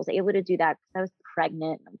car? So I was able to do that because I was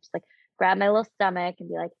pregnant. I'm just like, grab my little stomach and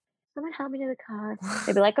be like, someone help me to the car.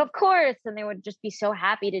 They'd be like, of course. And they would just be so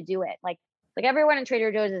happy to do it. Like everyone in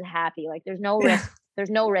Trader Joe's is happy. Like there's no Yeah. risk. There's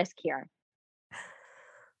no risk here.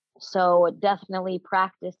 So definitely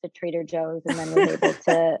practiced at Trader Joe's and then was able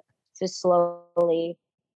to slowly,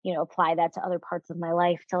 apply that to other parts of my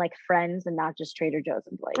life, to like friends and not just Trader Joe's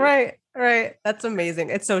employees. Right, right. That's amazing.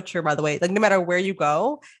 It's so true, by the way. Like no matter where you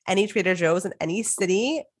go, any Trader Joe's in any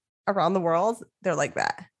city around the world, they're like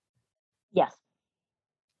that. Yes,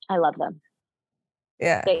 I love them.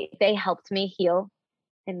 Yeah. They helped me heal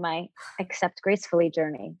in my accept gracefully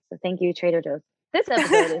journey. So thank you, Trader Joe's. This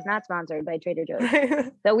episode is not sponsored by Trader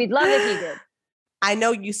Joe's, though we'd love if you did. I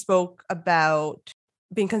know you spoke about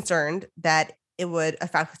being concerned that it would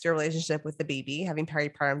affect your relationship with the baby, having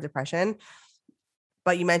peripartum depression,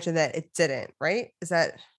 but you mentioned that it didn't, right? Is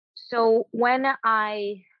that So when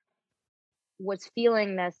I was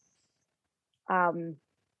feeling um,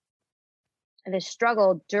 this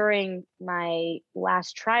struggle during my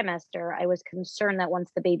last trimester, I was concerned that once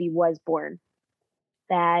the baby was born,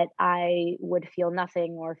 that I would feel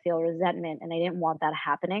nothing or feel resentment, and I didn't want that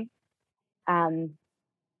happening. Um,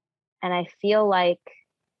 and I feel like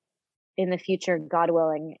in the future, God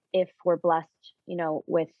willing, if we're blessed,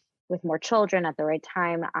 with more children at the right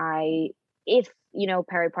time, if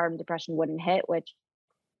peripartum depression wouldn't hit, which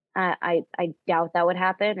I doubt that would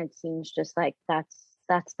happen. It seems just like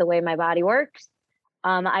that's the way my body works.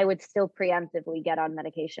 I would still preemptively get on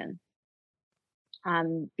medication,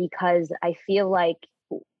 because I feel like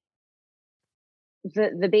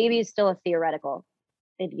the baby is still a theoretical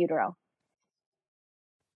in utero.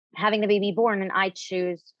 Having the baby born, and I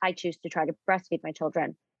choose to try to breastfeed my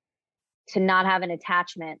children, to not have an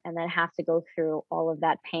attachment and then have to go through all of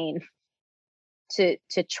that pain to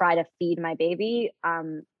try to feed my baby,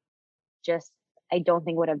 just I don't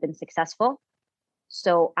think would have been successful.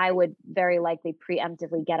 So I would very likely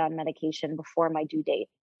preemptively get on medication before my due date,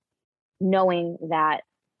 knowing that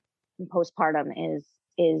postpartum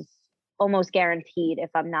is almost guaranteed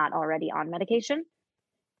if I'm not already on medication.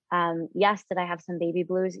 Yes, did I have some baby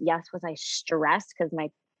blues? Yes, was I stressed because my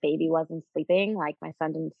baby wasn't sleeping? Like my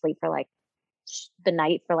son didn't sleep for like the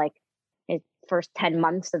night for like his first 10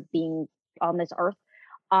 months of being on this earth.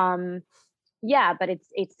 Yeah, but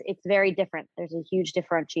it's very different. There's a huge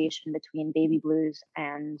differentiation between baby blues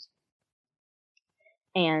and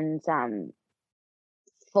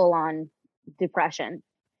full on depression.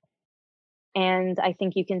 And I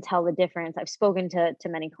think you can tell the difference. I've spoken to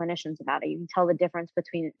many clinicians about it. You can tell the difference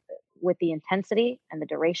between with the intensity and the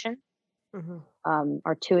duration, Mhm.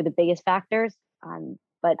 are two of the biggest factors.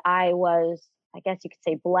 But I was, I guess you could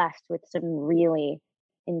say, blessed with some really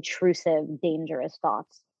intrusive, dangerous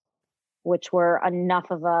thoughts, which were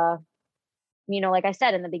enough of a, like I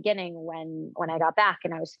said in the beginning, when I got back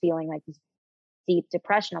and I was feeling like this deep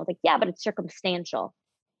depression, I was like, yeah, but it's circumstantial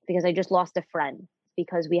because I just lost a friend,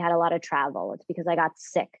 because we had a lot of travel, it's because I got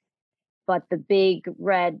sick. But the big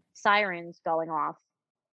red sirens going off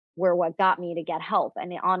were what got me to get help.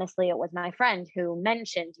 And honestly, it was my friend who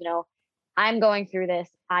mentioned, I'm going through this.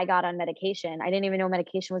 I got on medication. I didn't even know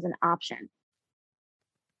medication was an option.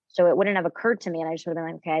 So it wouldn't have occurred to me. And I just would have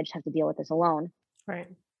been like, okay, I just have to deal with this alone. Right.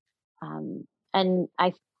 And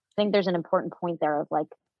I think there's an important point there of like,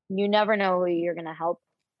 you never know who you're going to help.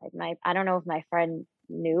 Like I don't know if my friend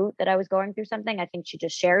knew that I was going through something. I think she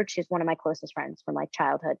just shared. She's one of my closest friends from like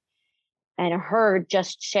childhood. And her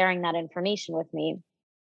just sharing that information with me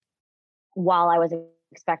while I was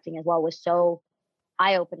expecting as well was so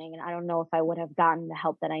eye opening. And I don't know if I would have gotten the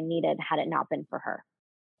help that I needed had it not been for her.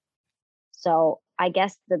 So I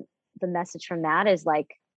guess the message from that is like,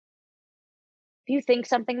 if you think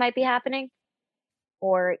something might be happening,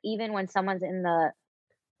 or even when someone's in the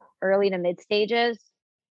early to mid stages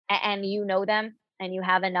and you know them and you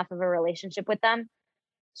have enough of a relationship with them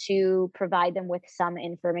to provide them with some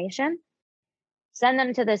information, send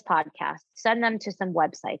them to this podcast, send them to some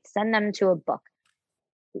websites, send them to a book.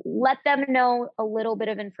 Let them know a little bit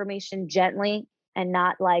of information gently, and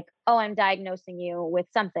not like, oh, I'm diagnosing you with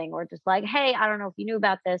something, or just like, hey, I don't know if you knew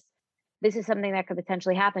about this. This is something that could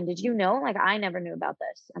potentially happen. Did you know? Like, I never knew about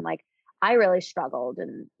this. And like, I really struggled.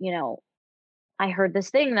 And, I heard this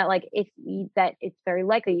thing that like, that it's very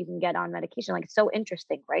likely you can get on medication. Like, it's so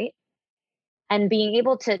interesting, right? And being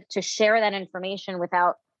able to share that information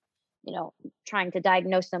without, trying to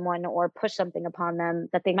diagnose someone or push something upon them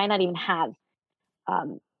that they might not even have,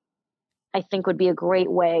 um, I think would be a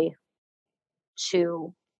great way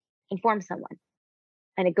to inform someone.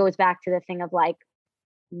 And it goes back to the thing of like,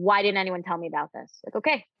 why didn't anyone tell me about this? Like,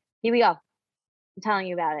 okay, Here we go. I'm telling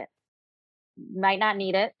you about it. You might not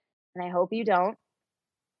need it, and I hope you don't.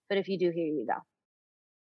 But if you do, here you go.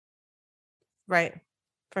 Right.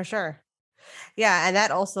 For sure. Yeah. And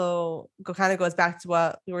that also kind of goes back to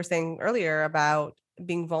what we were saying earlier about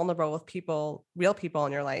being vulnerable with people, real people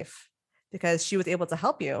in your life, because she was able to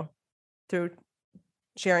help you through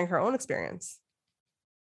sharing her own experience.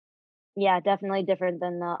 Yeah, definitely different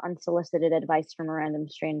than the unsolicited advice from a random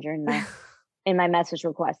stranger in my message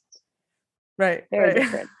requests. Right. Very Right.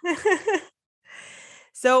 different.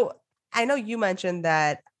 So I know you mentioned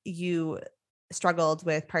that you struggled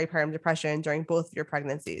with peripartum depression during both your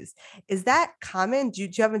pregnancies. Is that common? Do you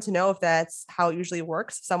happen to know if that's how it usually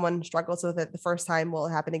works? If someone struggles with it the first time, will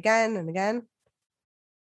it happen again and again?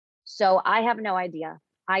 So I have no idea.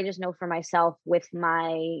 I just know for myself with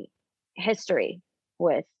my history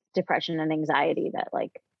with depression and anxiety that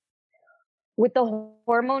like with the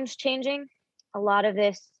hormones changing, a lot of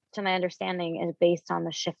this, to my understanding, is based on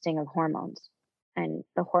the shifting of hormones. And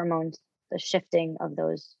the hormones, the shifting of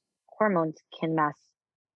those hormones can mess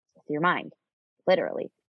with your mind,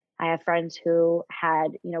 literally. I have friends who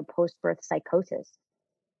had, post-birth psychosis.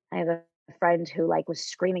 I have a friend who like was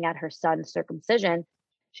screaming at her son's circumcision.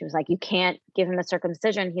 She was like, "You can't give him a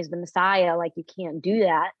circumcision. He's the Messiah. Like, you can't do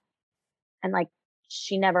that." And like,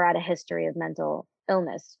 she never had a history of mental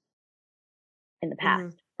illness in the past. Hmm.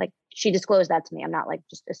 Like, she disclosed that to me. I'm not like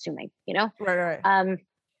just assuming, Right, right. Um,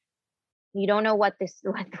 you don't know what this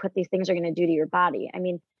what these things are going to do to your body. I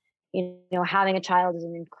mean, having a child is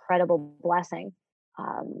an incredible blessing.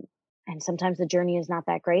 Um, and sometimes the journey is not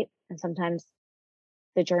that great, and sometimes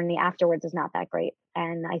the journey afterwards is not that great.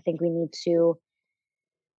 And I think we need to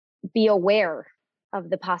be aware of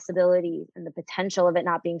the possibilities and the potential of it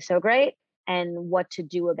not being so great and what to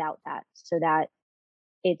do about that so that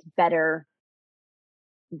it's better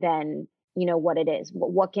than what it is.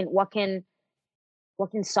 What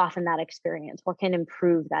can soften that experience? What can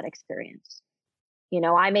improve that experience?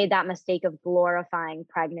 I made that mistake of glorifying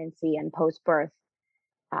pregnancy and post birth,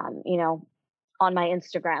 um, you know, on my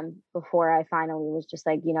Instagram before I finally was just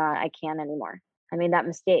like, I can't anymore. I made that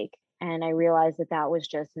mistake, and I realized that that was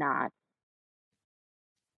just not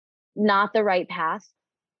the right path.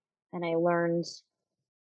 And I learned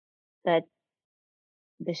that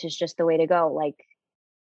this is just the way to go. Like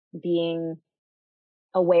being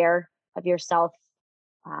aware of yourself,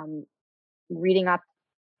 um, reading up,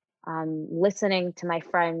 listening to my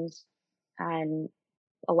friends, and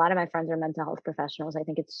a lot of my friends are mental health professionals. I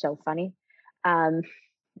think it's so funny. Um,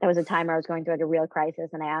 there was a time where I was going through like a real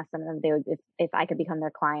crisis, and I asked them if they would if I could become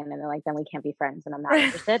their client, and they're like, "Then we can't be friends," and I'm not Right.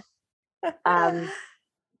 interested. Um,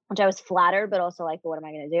 which I was flattered, but also like, "What am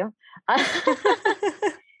I going to do?"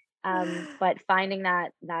 But finding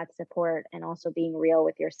that support and also being real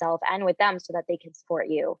with yourself and with them so that they can support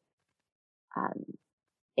you, um,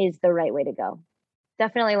 is the right way to go.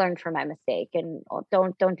 Definitely learned from my mistake, and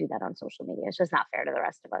don't do that on social media. It's just not fair to the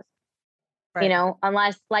rest of us. Right.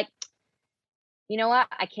 Unless like, what?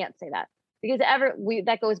 I can't say that because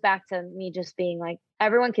that goes back to me just being like,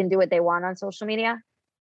 everyone can do what they want on social media.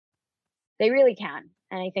 They really can.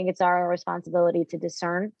 And I think it's our responsibility to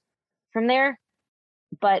discern from there.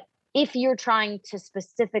 But if you're trying to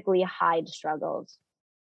specifically hide struggles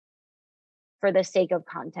for the sake of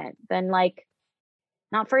content, then like,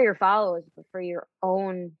 not for your followers, but for your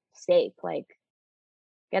own sake, like,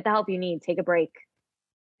 get the help you need, take a break,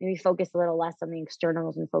 maybe focus a little less on the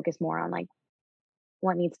externals and focus more on like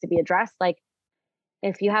what needs to be addressed. Like,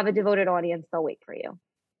 if you have a devoted audience, they'll wait for you,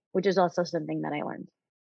 which is also something that I learned.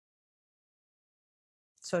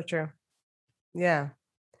 So true. Yeah.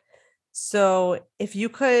 So, if you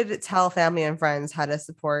could tell family and friends how to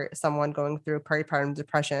support someone going through peripartum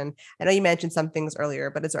depression, I know you mentioned some things earlier,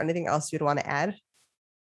 but is there anything else you'd want to add?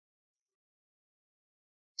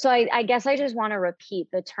 So I guess I just want to repeat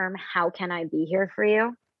the term, how can I be here for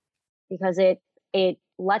you? Because it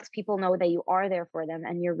lets people know that you are there for them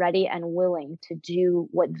and you're ready and willing to do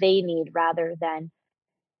what they need rather than,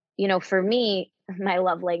 for me, my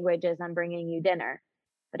love language is I'm bringing you dinner.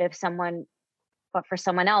 But but for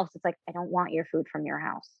someone else, it's like, I don't want your food from your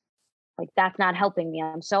house. Like, that's not helping me.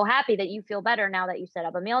 I'm so happy that you feel better now that you set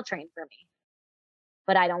up a meal train for me,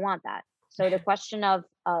 but I don't want that. So the question of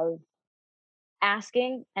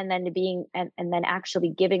asking and then to being and then actually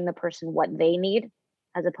giving the person what they need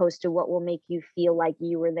as opposed to what will make you feel like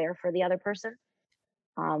you were there for the other person,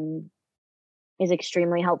 um, is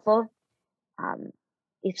extremely helpful. Um,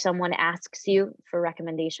 if someone asks you for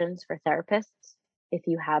recommendations for therapists, if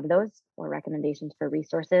you have those, or recommendations for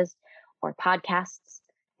resources or podcasts,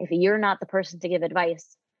 if you're not the person to give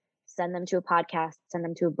advice, send them to a podcast, send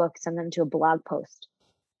them to a book, send them to a blog post.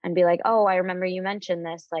 and be like, oh, I remember you mentioned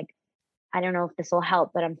this. Like, I don't know if this will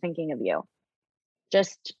help, but I'm thinking of you.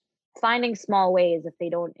 Just finding small ways if they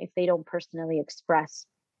don't personally express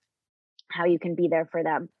how you can be there for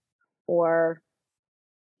them, or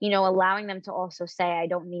allowing them to also say, I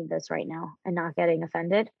don't need this right now, and not getting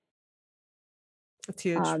offended. It's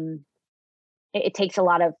huge. Um, it takes a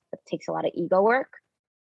lot of ego work,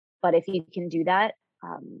 but if you can do that,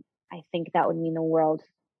 I think that would mean the world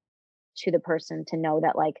to the person to know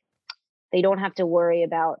that, like, they don't have to worry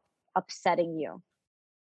about upsetting you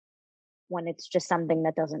when it's just something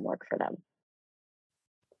that doesn't work for them.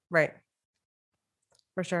 Right.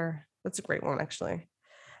 For sure. That's a great one, actually.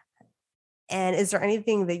 And is there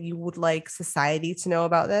anything that you would like society to know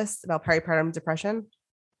about this, about peripartum depression?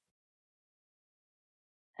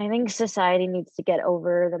 I think society needs to get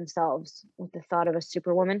over themselves with the thought of a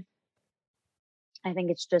superwoman. I think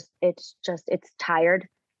it's tired,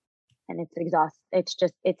 and it's exhausting.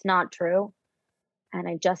 It's not true. And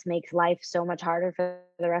it just makes life so much harder for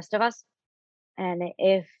the rest of us. And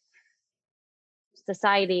if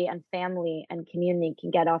society and family and community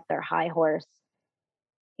can get off their high horse,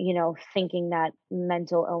 thinking that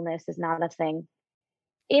mental illness is not a thing.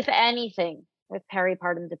 If anything, with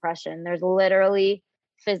peripartum depression, there's literally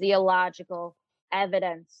physiological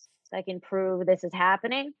evidence that can prove this is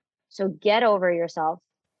happening. So get over yourself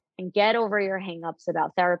and get over your hangups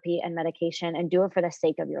about therapy and medication, and do it for the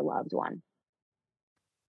sake of your loved one.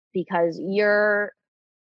 Because your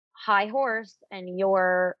high horse and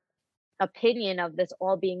your opinion of this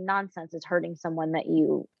all being nonsense is hurting someone that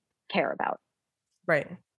you care about. Right.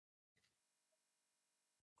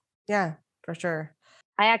 Yeah, for sure.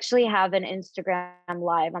 I actually have an Instagram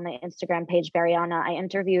live on my Instagram page, Bariana. I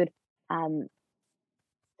interviewed um,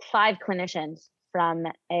 5 clinicians from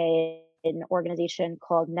an organization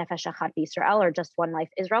called Nefesh Achat B'Israel, or Just One Life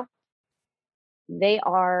Israel. They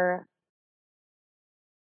are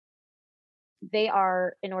they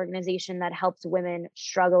are an organization that helps women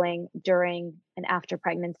struggling during and after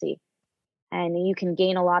pregnancy, and you can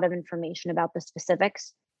gain a lot of information about the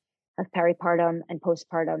specifics of peripartum and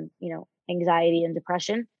postpartum, anxiety and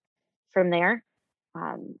depression from there.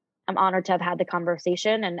 I'm honored to have had the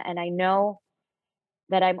conversation, and I know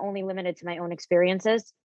that I'm only limited to my own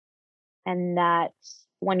experiences, and that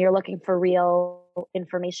when you're looking for real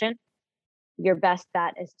information, your best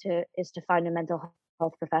bet is to find a mental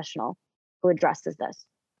health professional who addresses this.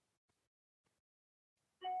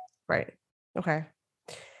 Right. Okay.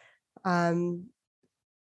 Um,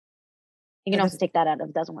 You can I also guess take that out if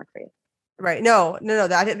it doesn't work for you. right. No, no,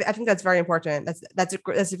 no. I think that's very important.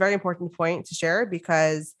 That's a very important point to share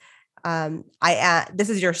because this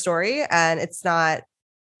is your story and it's not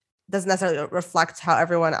doesn't necessarily reflect how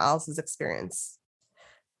everyone else's experience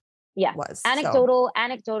Yeah. was. So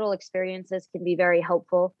Anecdotal experiences can be very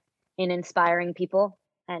helpful in inspiring people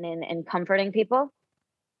and in comforting people.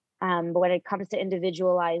 But when it comes to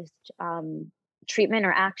individualized treatment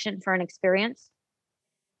or action for an experience,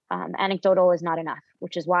 anecdotal is not enough,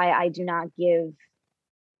 which is why I do not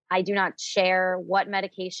share what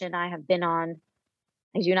medication I have been on.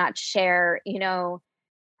 I do not share,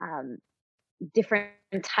 um, different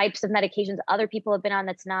types of medications other people have been on.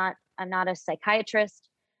 I'm not a psychiatrist.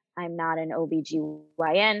 I'm not an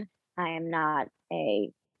OBGYN. I am not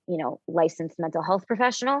a, licensed mental health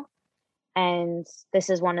professional. And this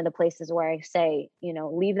is one of the places where I say,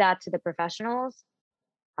 leave that to the professionals.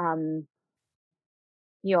 Um,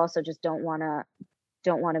 you also just don't want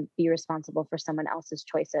to be responsible for someone else's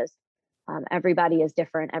choices. Everybody is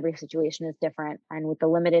different. Every situation is different. And with the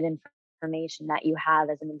limited information that you have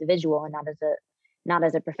as an individual, and not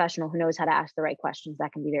as a professional who knows how to ask the right questions,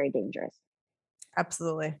 that can be very dangerous.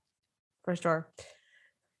 absolutely, for sure.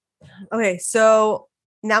 Okay, so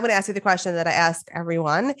now I'm going to ask you the question that I ask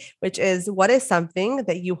everyone, which is, what is something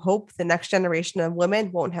that you hope the next generation of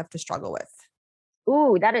women won't have to struggle with?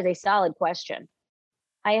 Ooh, that is a solid question.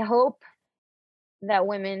 I hope that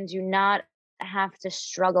women do not have to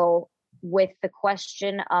struggle with the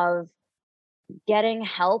question of getting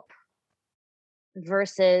help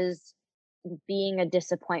versus being a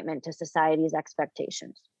disappointment to society's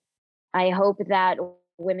expectations. I hope that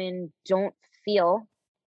women don't feel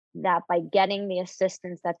that by getting the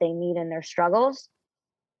assistance that they need in their struggles,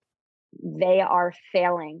 they are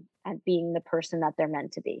failing at being the person that they're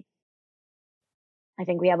meant to be. I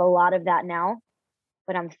think we have a lot of that now,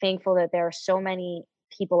 but I'm thankful that there are so many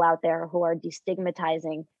people out there who are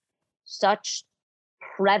destigmatizing such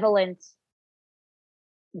prevalent,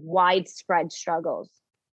 widespread struggles,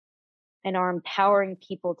 and are empowering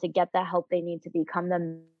people to get the help they need to become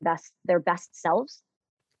their best selves.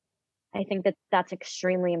 I think that that's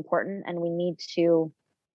extremely important, and we need to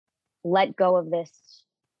let go of this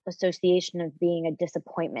association of being a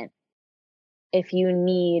disappointment if you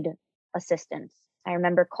need assistance. I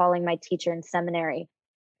remember calling my teacher in seminary.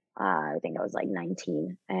 I think I was like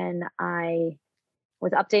 19, and I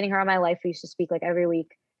was updating her on my life. We used to speak like every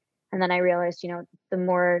week. And then I realized, the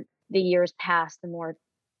more the years pass, the more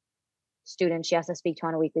students she has to speak to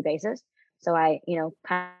on a weekly basis. So I,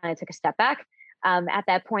 kind of took a step back. At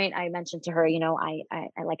that point, I mentioned to her,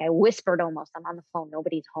 I whispered almost, I'm on the phone,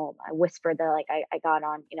 nobody's home. I whispered that I got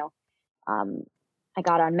on, I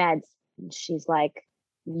got on meds. And she's like,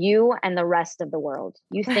 you and the rest of the world,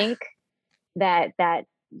 you think that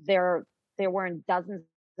there weren't dozens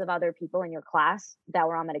of other people in your class that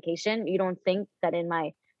were on medication? You don't think that in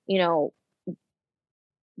my,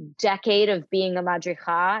 decade of being a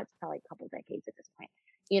madricha, it's probably a couple decades at this point,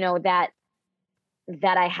 that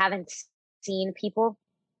I haven't seen people,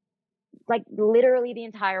 like literally the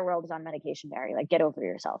entire world is on medication, Barry, like get over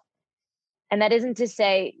yourself. And that isn't to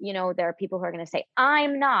say, there are people who are going to say,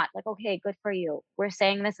 I'm not. Like, okay, good for you. We're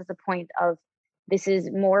saying this as a point of, this is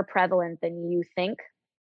more prevalent than you think.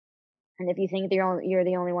 And if you think you're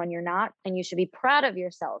the only one, you're not. And you should be proud of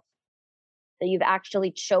yourself that you've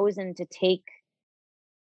actually chosen to take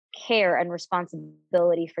care and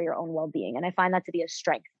responsibility for your own well-being. And I find that to be a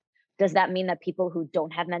strength. Does that mean that people who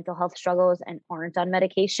don't have mental health struggles and aren't on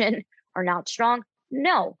medication are not strong?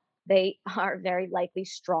 No, they are very likely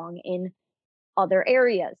strong in other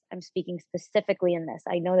areas. I'm speaking specifically in this.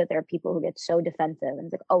 I know that there are people who get so defensive and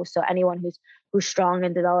it's like, oh, so anyone who's strong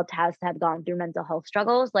and developed has to have gone through mental health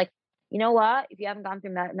struggles. Like, you know what? If you haven't gone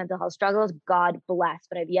through mental health struggles, God bless.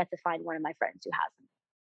 But I've yet to find one of my friends who hasn't.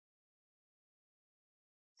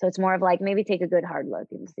 So it's more of like, maybe take a good hard look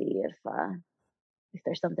and see if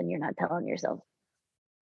there's something you're not telling yourself.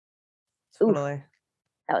 Totally. Oof,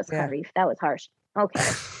 that was harsh. That was harsh. Okay.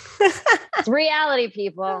 It's reality,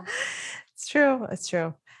 people. It's true. It's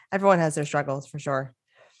true. Everyone has their struggles for sure.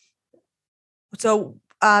 So,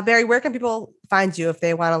 Bari, where can people find you if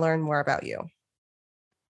they want to learn more about you?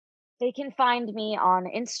 They can find me on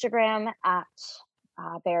Instagram at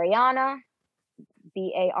Barianna,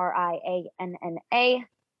 BARIANNA.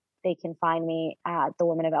 They can find me at the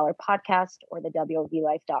Women of Valor podcast or the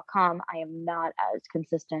WOVlife.com. I am not as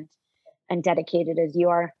consistent and dedicated as you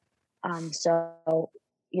are. So,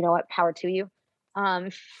 you know what? Power to you.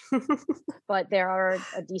 But there are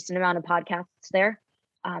a decent amount of podcasts there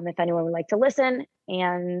if anyone would like to listen.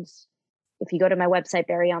 And if you go to my website,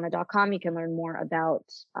 barianna.com, you can learn more about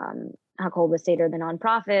Hakol Seder, the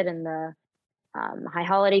nonprofit, and the High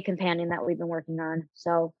Holiday Companion that we've been working on.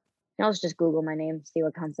 So let's just Google my name, see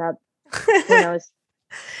what comes up. Who knows?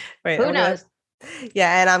 Right. Who knows?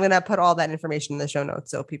 And I'm going to put all that information in the show notes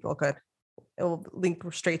so people it will link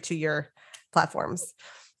straight to your platforms.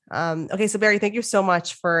 Okay. So Bari, thank you so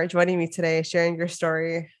much for joining me today, sharing your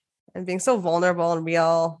story and being so vulnerable and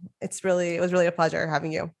real. It was really a pleasure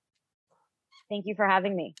having you. Thank you for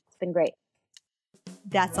having me. It's been great.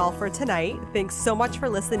 That's all for tonight. Thanks so much for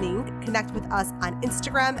listening. Connect with us on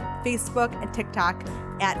Instagram, Facebook, and TikTok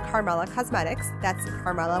at Carmela Cosmetics. That's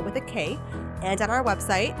Carmela with a K. And on our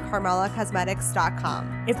website,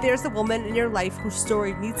 carmelacosmetics.com. If there's a woman in your life whose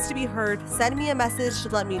story needs to be heard, send me a message to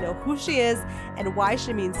let me know who she is and why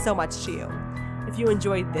she means so much to you. If you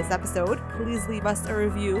enjoyed this episode, please leave us a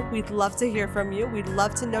review. We'd love to hear from you. We'd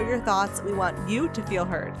love to know your thoughts. We want you to feel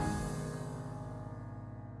heard.